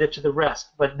reported it to the rest,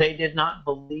 but they did not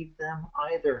believe them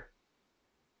either.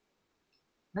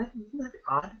 Isn't that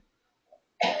odd?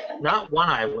 Not 1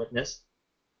 eyewitness,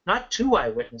 not 2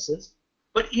 eyewitnesses,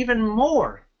 But even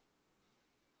more.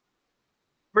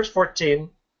 Verse 14,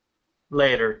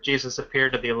 later, Jesus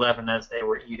appeared to the 11 as they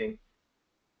were eating.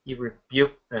 He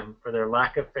rebuked them for their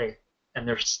lack of faith and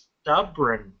their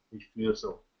stubborn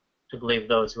refusal to believe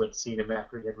those who had seen him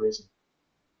after he had risen.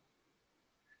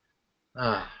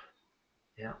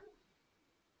 Yeah.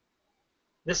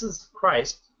 This is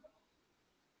Christ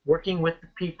working with the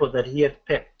people that he had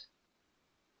picked.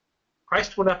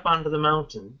 Christ went up onto the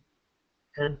mountain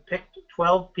and picked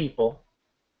 12 people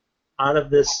out of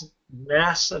this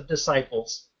mass of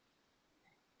disciples,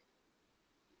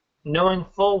 knowing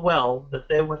full well that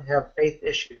they would have faith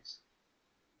issues.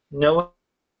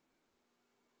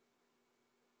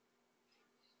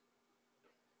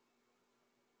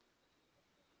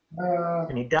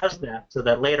 And he does that so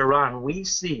that later on we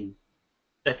see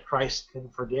that Christ can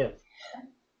forgive.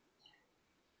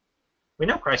 We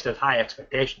know Christ has high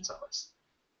expectations of us.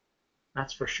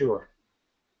 That's for sure.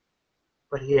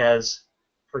 But he has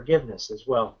forgiveness as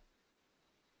well.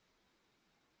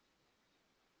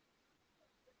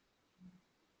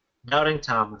 Doubting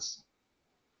Thomas.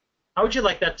 How would you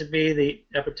like that to be the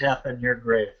epitaph on your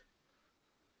grave?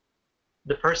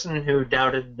 The person who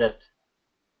doubted that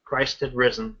Christ had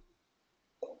risen.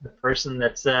 The person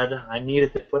that said, I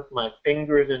needed to put my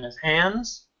fingers in his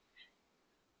hands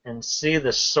and see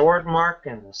the sword mark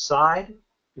in the side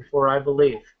before I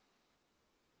believe.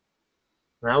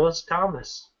 That was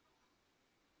Thomas.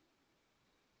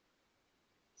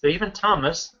 So even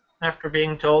Thomas, after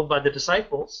being told by the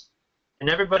disciples and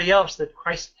everybody else that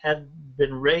Christ had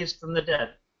been raised from the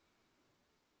dead,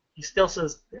 he still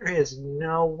says, there is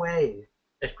no way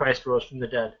that Christ rose from the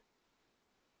dead.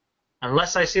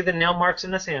 Unless I see the nail marks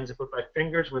in his hands and put my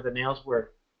fingers where the nails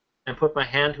were and put my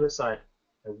hand to his side,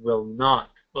 I will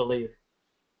not believe.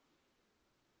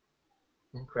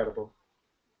 Incredible.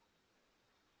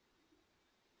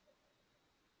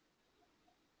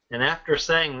 And after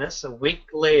saying this, a week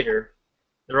later,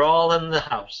 they're all in the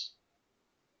house,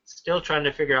 still trying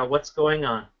to figure out what's going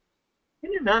on.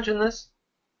 Can you imagine this?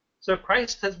 So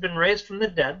Christ has been raised from the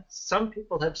dead. Some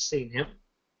people have seen him,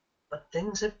 but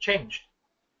things have changed.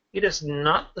 It is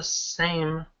not the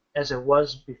same as it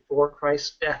was before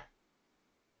Christ's death.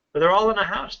 But they're all in a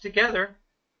house together,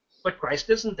 but Christ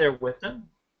isn't there with them.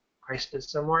 Christ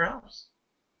is somewhere else,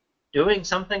 doing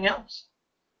something else.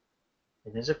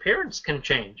 And his appearance can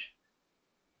change,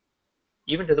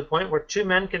 even to the point where two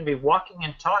men can be walking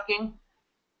and talking,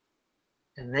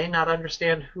 and they not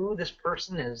understand who this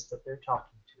person is that they're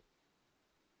talking to.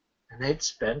 And they'd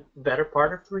spent the better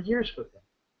part of 3 years with him.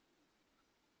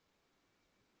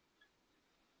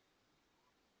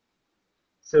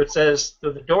 So it says,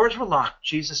 though the doors were locked,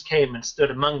 Jesus came and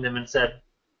stood among them and said,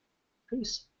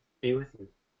 peace be with you.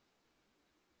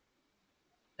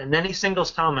 And then he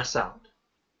singles Thomas out.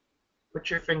 Put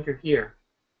your finger here.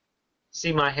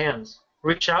 See my hands.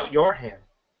 Reach out your hand.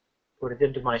 Put it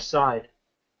into my side.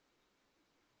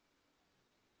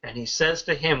 And he says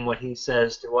to him what he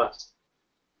says to us.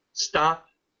 Stop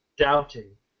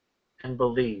doubting and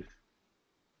believe.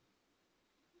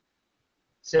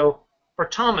 So for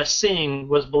Thomas, seeing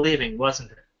was believing,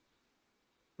 wasn't it?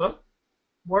 But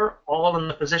we're all in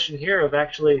the position here of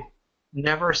actually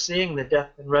never seeing the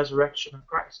death and resurrection of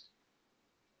Christ.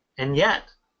 And yet,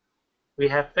 we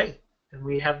have faith, and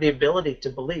we have the ability to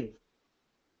believe.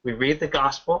 We read the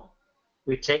gospel,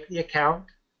 we take the account,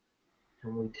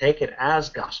 and we take it as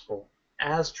gospel,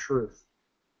 as truth.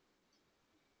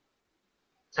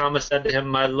 Thomas said to him,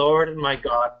 my Lord and my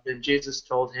God. Then Jesus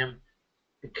told him,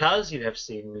 because you have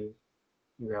seen me,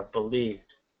 you have believed.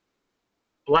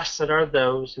 Blessed are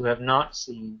those who have not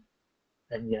seen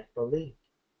and yet believed.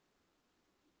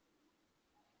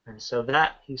 And so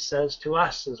that he says to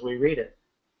us as we read it.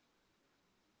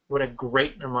 What a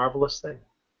great and marvelous thing.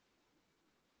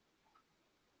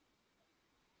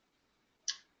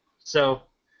 So,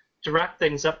 to wrap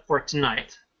things up for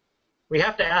tonight, we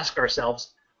have to ask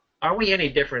ourselves, are we any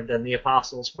different than the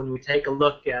apostles when we take a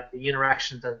look at the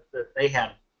interactions that they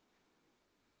had?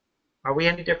 Are we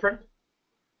any different?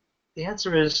 The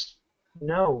answer is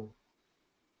no.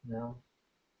 No.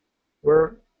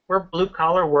 We're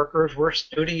blue-collar workers. We're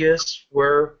studious.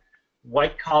 We're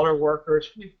white-collar workers.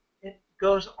 It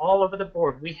goes all over the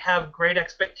board. We have great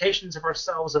expectations of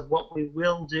ourselves of what we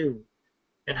will do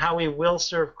and how we will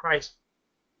serve Christ,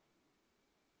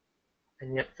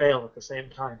 and yet fail at the same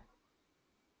time.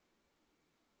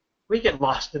 We get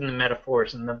lost in the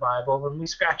metaphors in the Bible, and we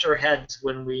scratch our heads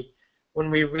when we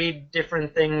read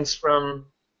different things from,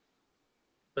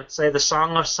 let's say, the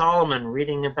Song of Solomon,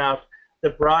 reading about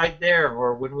the bride there,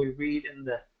 or when we read in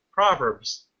the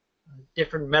Proverbs,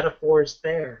 different metaphors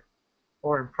there.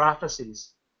 or in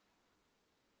prophecies.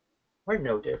 We're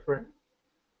no different.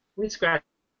 We scratch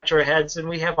our heads and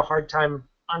we have a hard time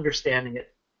understanding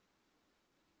it.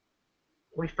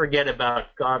 We forget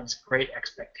about God's great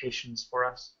expectations for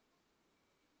us.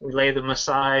 We lay them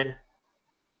aside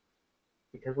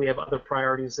because we have other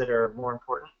priorities that are more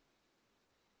important.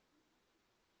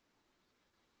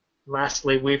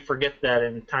 Lastly, we forget that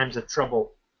in times of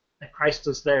trouble, that Christ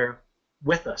is there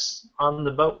with us on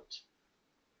the boat,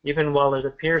 even while it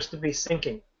appears to be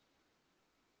sinking.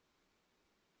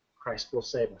 Christ will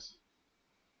save us.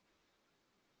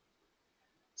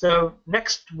 So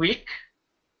next week,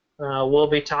 we'll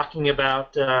be talking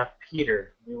about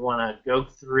Peter. We want to go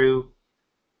through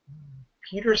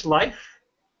Peter's life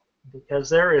because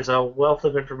there is a wealth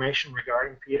of information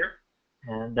regarding Peter,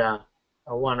 and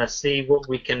I want to see what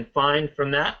we can find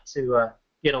from that to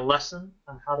get a lesson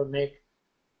on how to make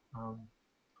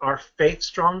our faith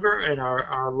stronger and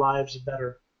our lives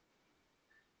better.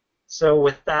 So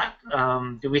with that,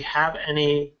 do we have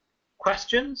any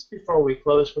questions before we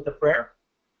close with a prayer?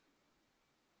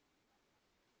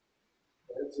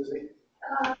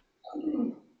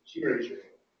 She raised her hand.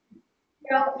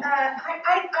 Well,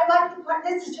 I like the part,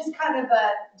 this is just kind of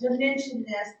to mention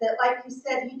this, that like you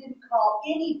said, he didn't call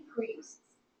any priests.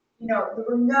 There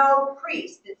were no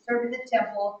priests that served in the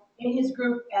temple in his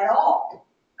group at all.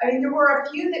 I mean, there were a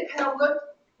few that kind of looked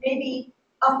maybe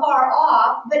afar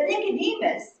off, but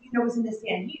Nicodemus, was in the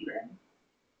Sanhedrin.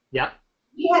 Yeah.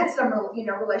 He had some,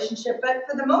 relationship, but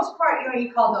for the most part, he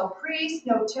called no priests,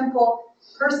 no temple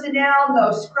personnel,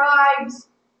 no scribes,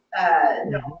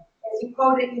 no. As he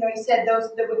quoted, he said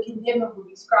those that would condemn him would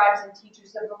be scribes and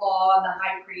teachers of the law and the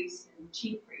high priests and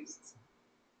chief priests.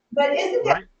 But isn't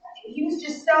that, he was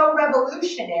just so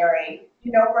revolutionary,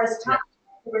 for his time.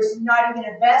 There was not even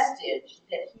a vestige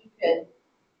that he could,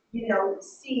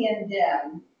 see in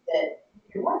them that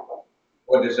he could work with.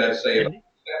 What does that say about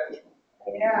establishment?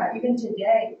 Yeah, even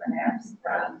today, perhaps.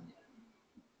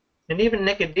 And even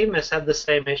Nicodemus had the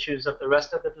same issues that the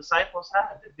rest of the disciples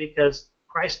had, because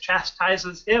Christ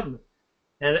chastises him.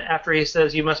 And after he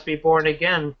says, you must be born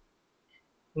again,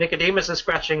 Nicodemus is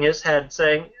scratching his head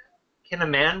saying, can a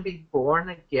man be born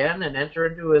again and enter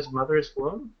into his mother's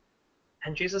womb?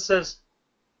 And Jesus says,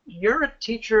 you're a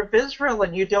teacher of Israel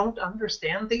and you don't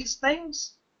understand these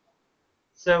things?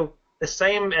 So the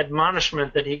same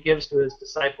admonishment that he gives to his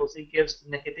disciples, he gives to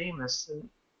Nicodemus. And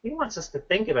he wants us to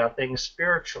think about things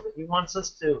spiritually. He wants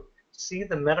us to see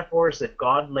the metaphors that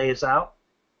God lays out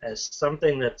as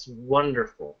something that's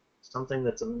wonderful, something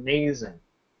that's amazing.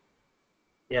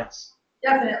 Yes.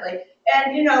 Definitely.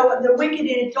 And, the wicked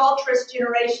and adulterous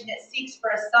generation that seeks for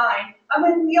a sign. I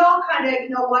mean, we all kind of,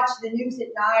 watch the news at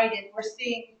night and we're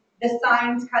seeing the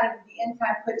signs kind of at the end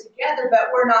time put together, but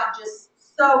we're not just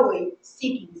solely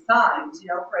seeking signs,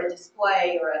 for a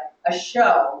display or a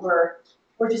show.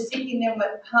 We're just seeking them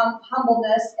with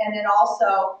humbleness, and then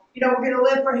also, we're going to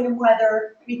live for him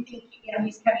whether we think,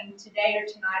 he's coming today or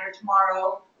tonight or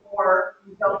tomorrow, or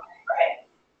we don't pray.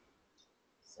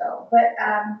 So, but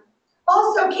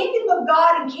also, kingdom of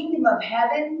God and kingdom of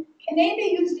heaven, can they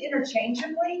be used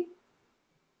interchangeably?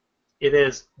 It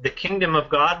is the kingdom of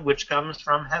God which comes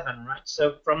from heaven, right?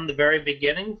 So from the very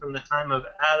beginning, from the time of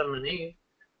Adam and Eve,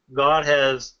 God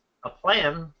has a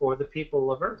plan for the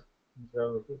people of earth.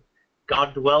 So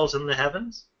God dwells in the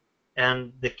heavens,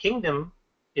 and the kingdom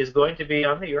is going to be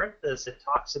on the earth, as it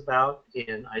talks about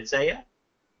in Isaiah,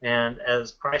 and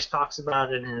as Christ talks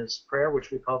about in his prayer, which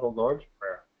we call the Lord's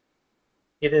Prayer.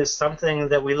 It is something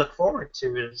that we look forward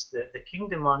to, is the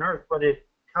kingdom on earth, but it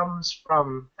comes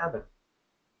from heaven.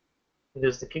 It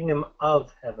is the kingdom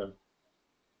of heaven.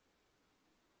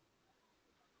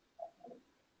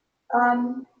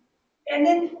 And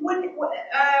then when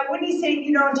he said,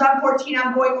 in John 14,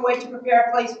 I'm going away to prepare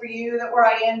a place for you, that where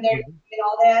I am, there and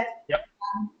all that. Yep.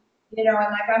 And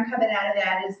like I'm coming out of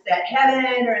that. Is that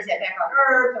heaven or is that back on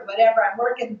earth or whatever? I'm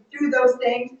working through those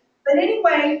things. But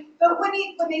anyway,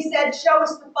 when they said, show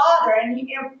us the Father, and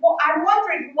I'm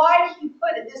wondering why he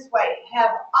put it this way: have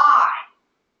I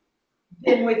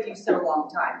been with you so long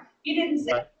time? He didn't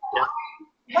say,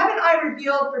 haven't I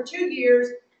revealed for 2 years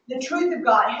the truth of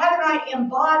God? Haven't I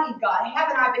embodied God?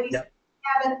 Haven't I? But he said,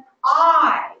 haven't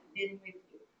I been with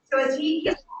you? So is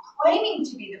he's claiming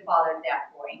to be the Father at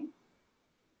that point?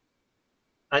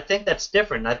 I think that's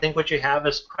different. I think what you have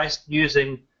is Christ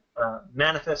using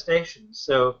manifestations.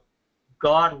 So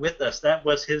God with us, that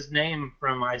was his name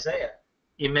from Isaiah,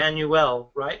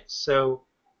 Emmanuel, right? So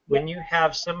when you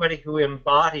have somebody who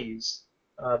embodies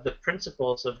the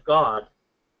principles of God,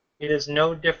 it is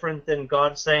no different than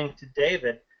God saying to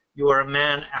David, you are a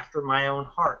man after my own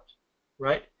heart,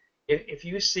 right? If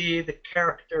you see the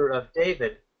character of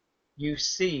David, you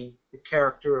see the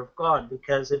character of God,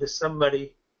 because it is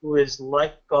somebody who is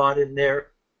like God in their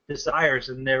desires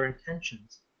and their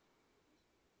intentions.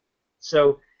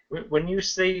 So when you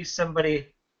see somebody,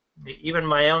 even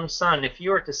my own son, if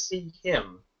you were to see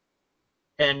him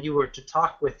and you were to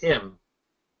talk with him,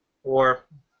 or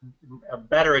a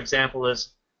better example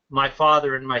is my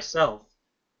father and myself,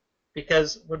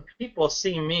 because when people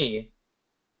see me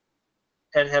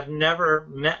and have never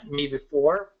met me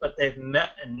before, but they've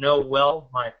met and know well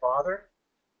my father,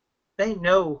 they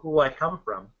know who I come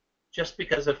from just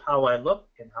because of how I look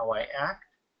and how I act.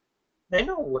 They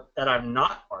know that I'm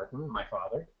not Martin, my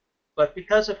father, but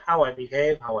because of how I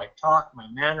behave, how I talk, my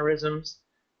mannerisms,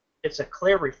 it's a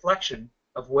clear reflection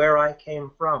of where I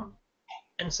came from.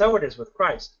 And so it is with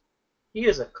Christ. He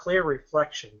is a clear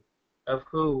reflection of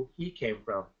who he came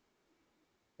from.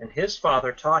 And his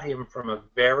father taught him from a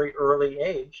very early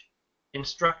age,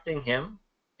 instructing him,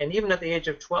 and even at the age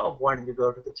of 12, wanting to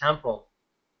go to the temple.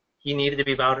 He needed to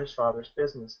be about his father's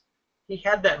business. He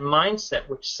had that mindset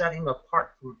which set him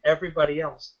apart from everybody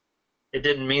else. It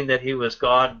didn't mean that he was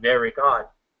God, very God.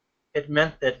 It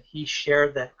meant that he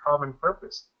shared that common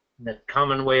purpose and that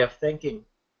common way of thinking,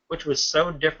 which was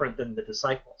so different than the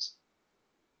disciples.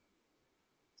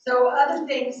 So other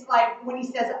things like when he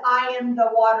says, I am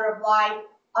the water of life,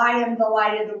 I am the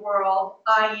light of the world,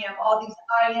 I am, all these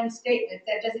I am statements,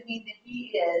 that doesn't mean that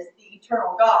he is the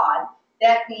eternal God.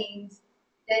 That means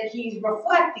that he's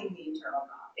reflecting the eternal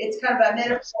God. It's kind of a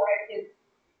metaphor.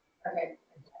 Okay.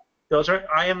 Those are,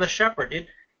 I am the shepherd.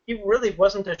 He really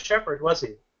wasn't a shepherd, was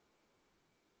he?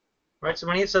 Right? So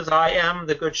when he says, I am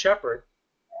the good shepherd,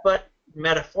 but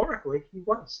metaphorically, he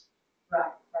was.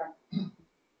 Right, right.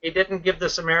 He didn't give the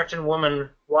Samaritan woman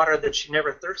water that she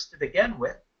never thirsted again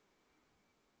with.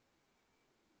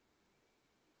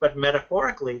 But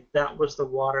metaphorically, that was the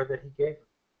water that he gave her.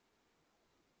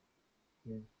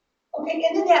 Yeah. Okay,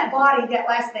 and then that body, that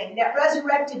last thing, that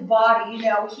resurrected body,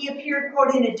 he appeared,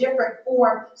 quote, in a different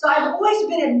form. So I've always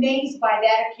been amazed by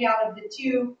that account of the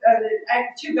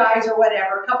two guys or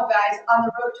whatever, a couple guys on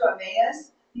the road to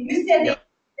Emmaus. You said Yeah.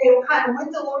 they were kind of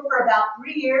with the Lord for about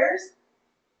 3 years,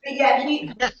 but yet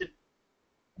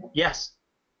Yes.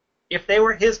 If they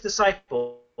were his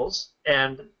disciples,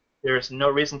 and there's no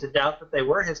reason to doubt that they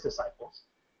were his disciples,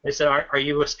 they said, are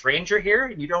you a stranger here?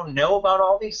 You don't know about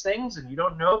all these things, and you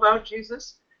don't know about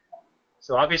Jesus?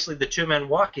 So obviously the two men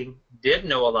walking did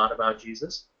know a lot about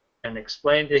Jesus and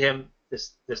explained to him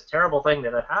this terrible thing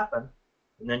that had happened.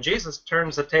 And then Jesus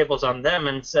turns the tables on them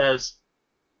and says,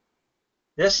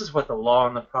 this is what the law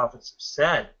and the prophets have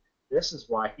said. This is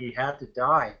why he had to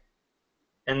die.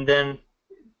 And then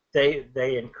they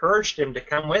encouraged him to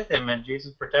come with him, and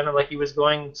Jesus pretended like he was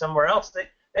going somewhere else.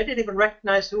 They didn't even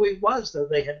recognize who he was, though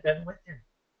they had been with him.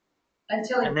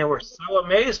 And they were so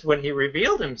amazed when he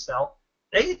revealed himself,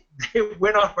 they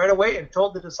went off right away and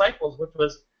told the disciples, which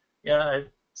was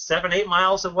 7-8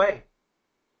 miles away.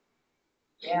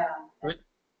 Yeah.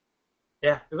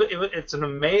 It's an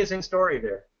amazing story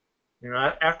there.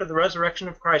 After the resurrection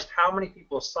of Christ, how many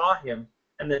people saw him,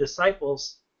 and the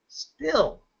disciples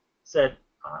still said,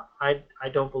 I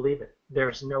don't believe it.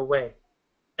 There's no way.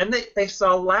 And they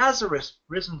saw Lazarus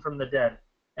risen from the dead,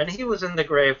 and he was in the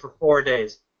grave for 4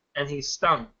 days, and he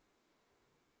stunk.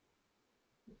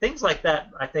 Things like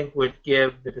that, I think, would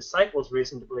give the disciples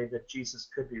reason to believe that Jesus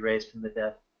could be raised from the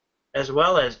dead, as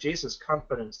well as Jesus'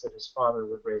 confidence that his Father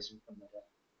would raise him from the dead.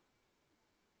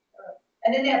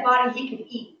 And in that body, he could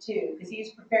eat, too, because he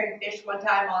was preparing fish one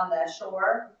time on the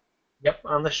shore. Yep,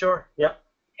 on the shore. Yep.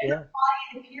 And the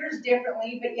body appears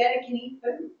differently, but yet it can eat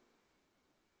food.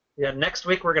 Yeah, next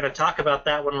week we're going to talk about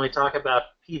that when we talk about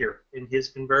Peter in his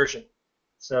conversion.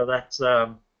 So that's,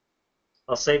 I'll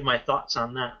save my thoughts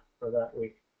on that for that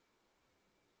week.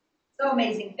 So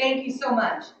amazing. Thank you so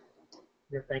much.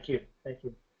 Yeah, thank you. Thank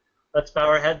you. Let's bow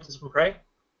our heads and pray.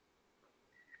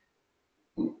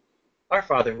 Our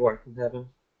Father who art in heaven,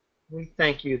 we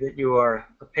thank you that you are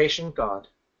a patient God,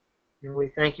 and we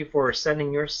thank you for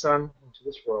sending your Son into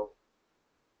this world,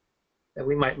 that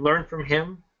we might learn from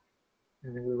him,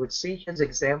 and that we would see his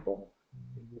example,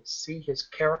 we would see his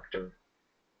character,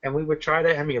 and we would try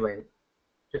to emulate it,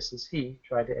 just as he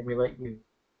tried to emulate you.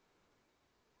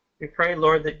 We pray,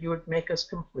 Lord, that you would make us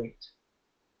complete,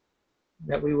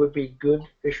 that we would be good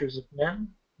fishers of men,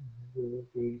 and we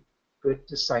would be good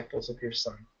disciples of your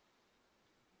Son.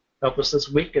 Help us this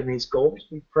week in these goals,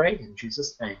 we pray in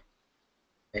Jesus' name.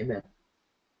 Amen.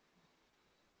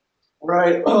 All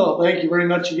right. Oh, thank you very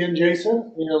much again,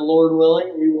 Jason. And Lord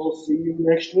willing, we will see you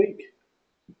next week.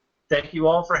 Thank you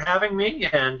all for having me,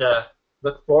 and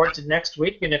look forward to next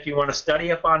week. And if you want to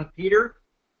study up on Peter,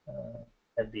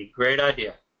 that'd be a great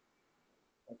idea.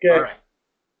 Okay. All right.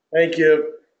 Thank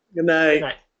you. Good night. Good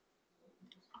night.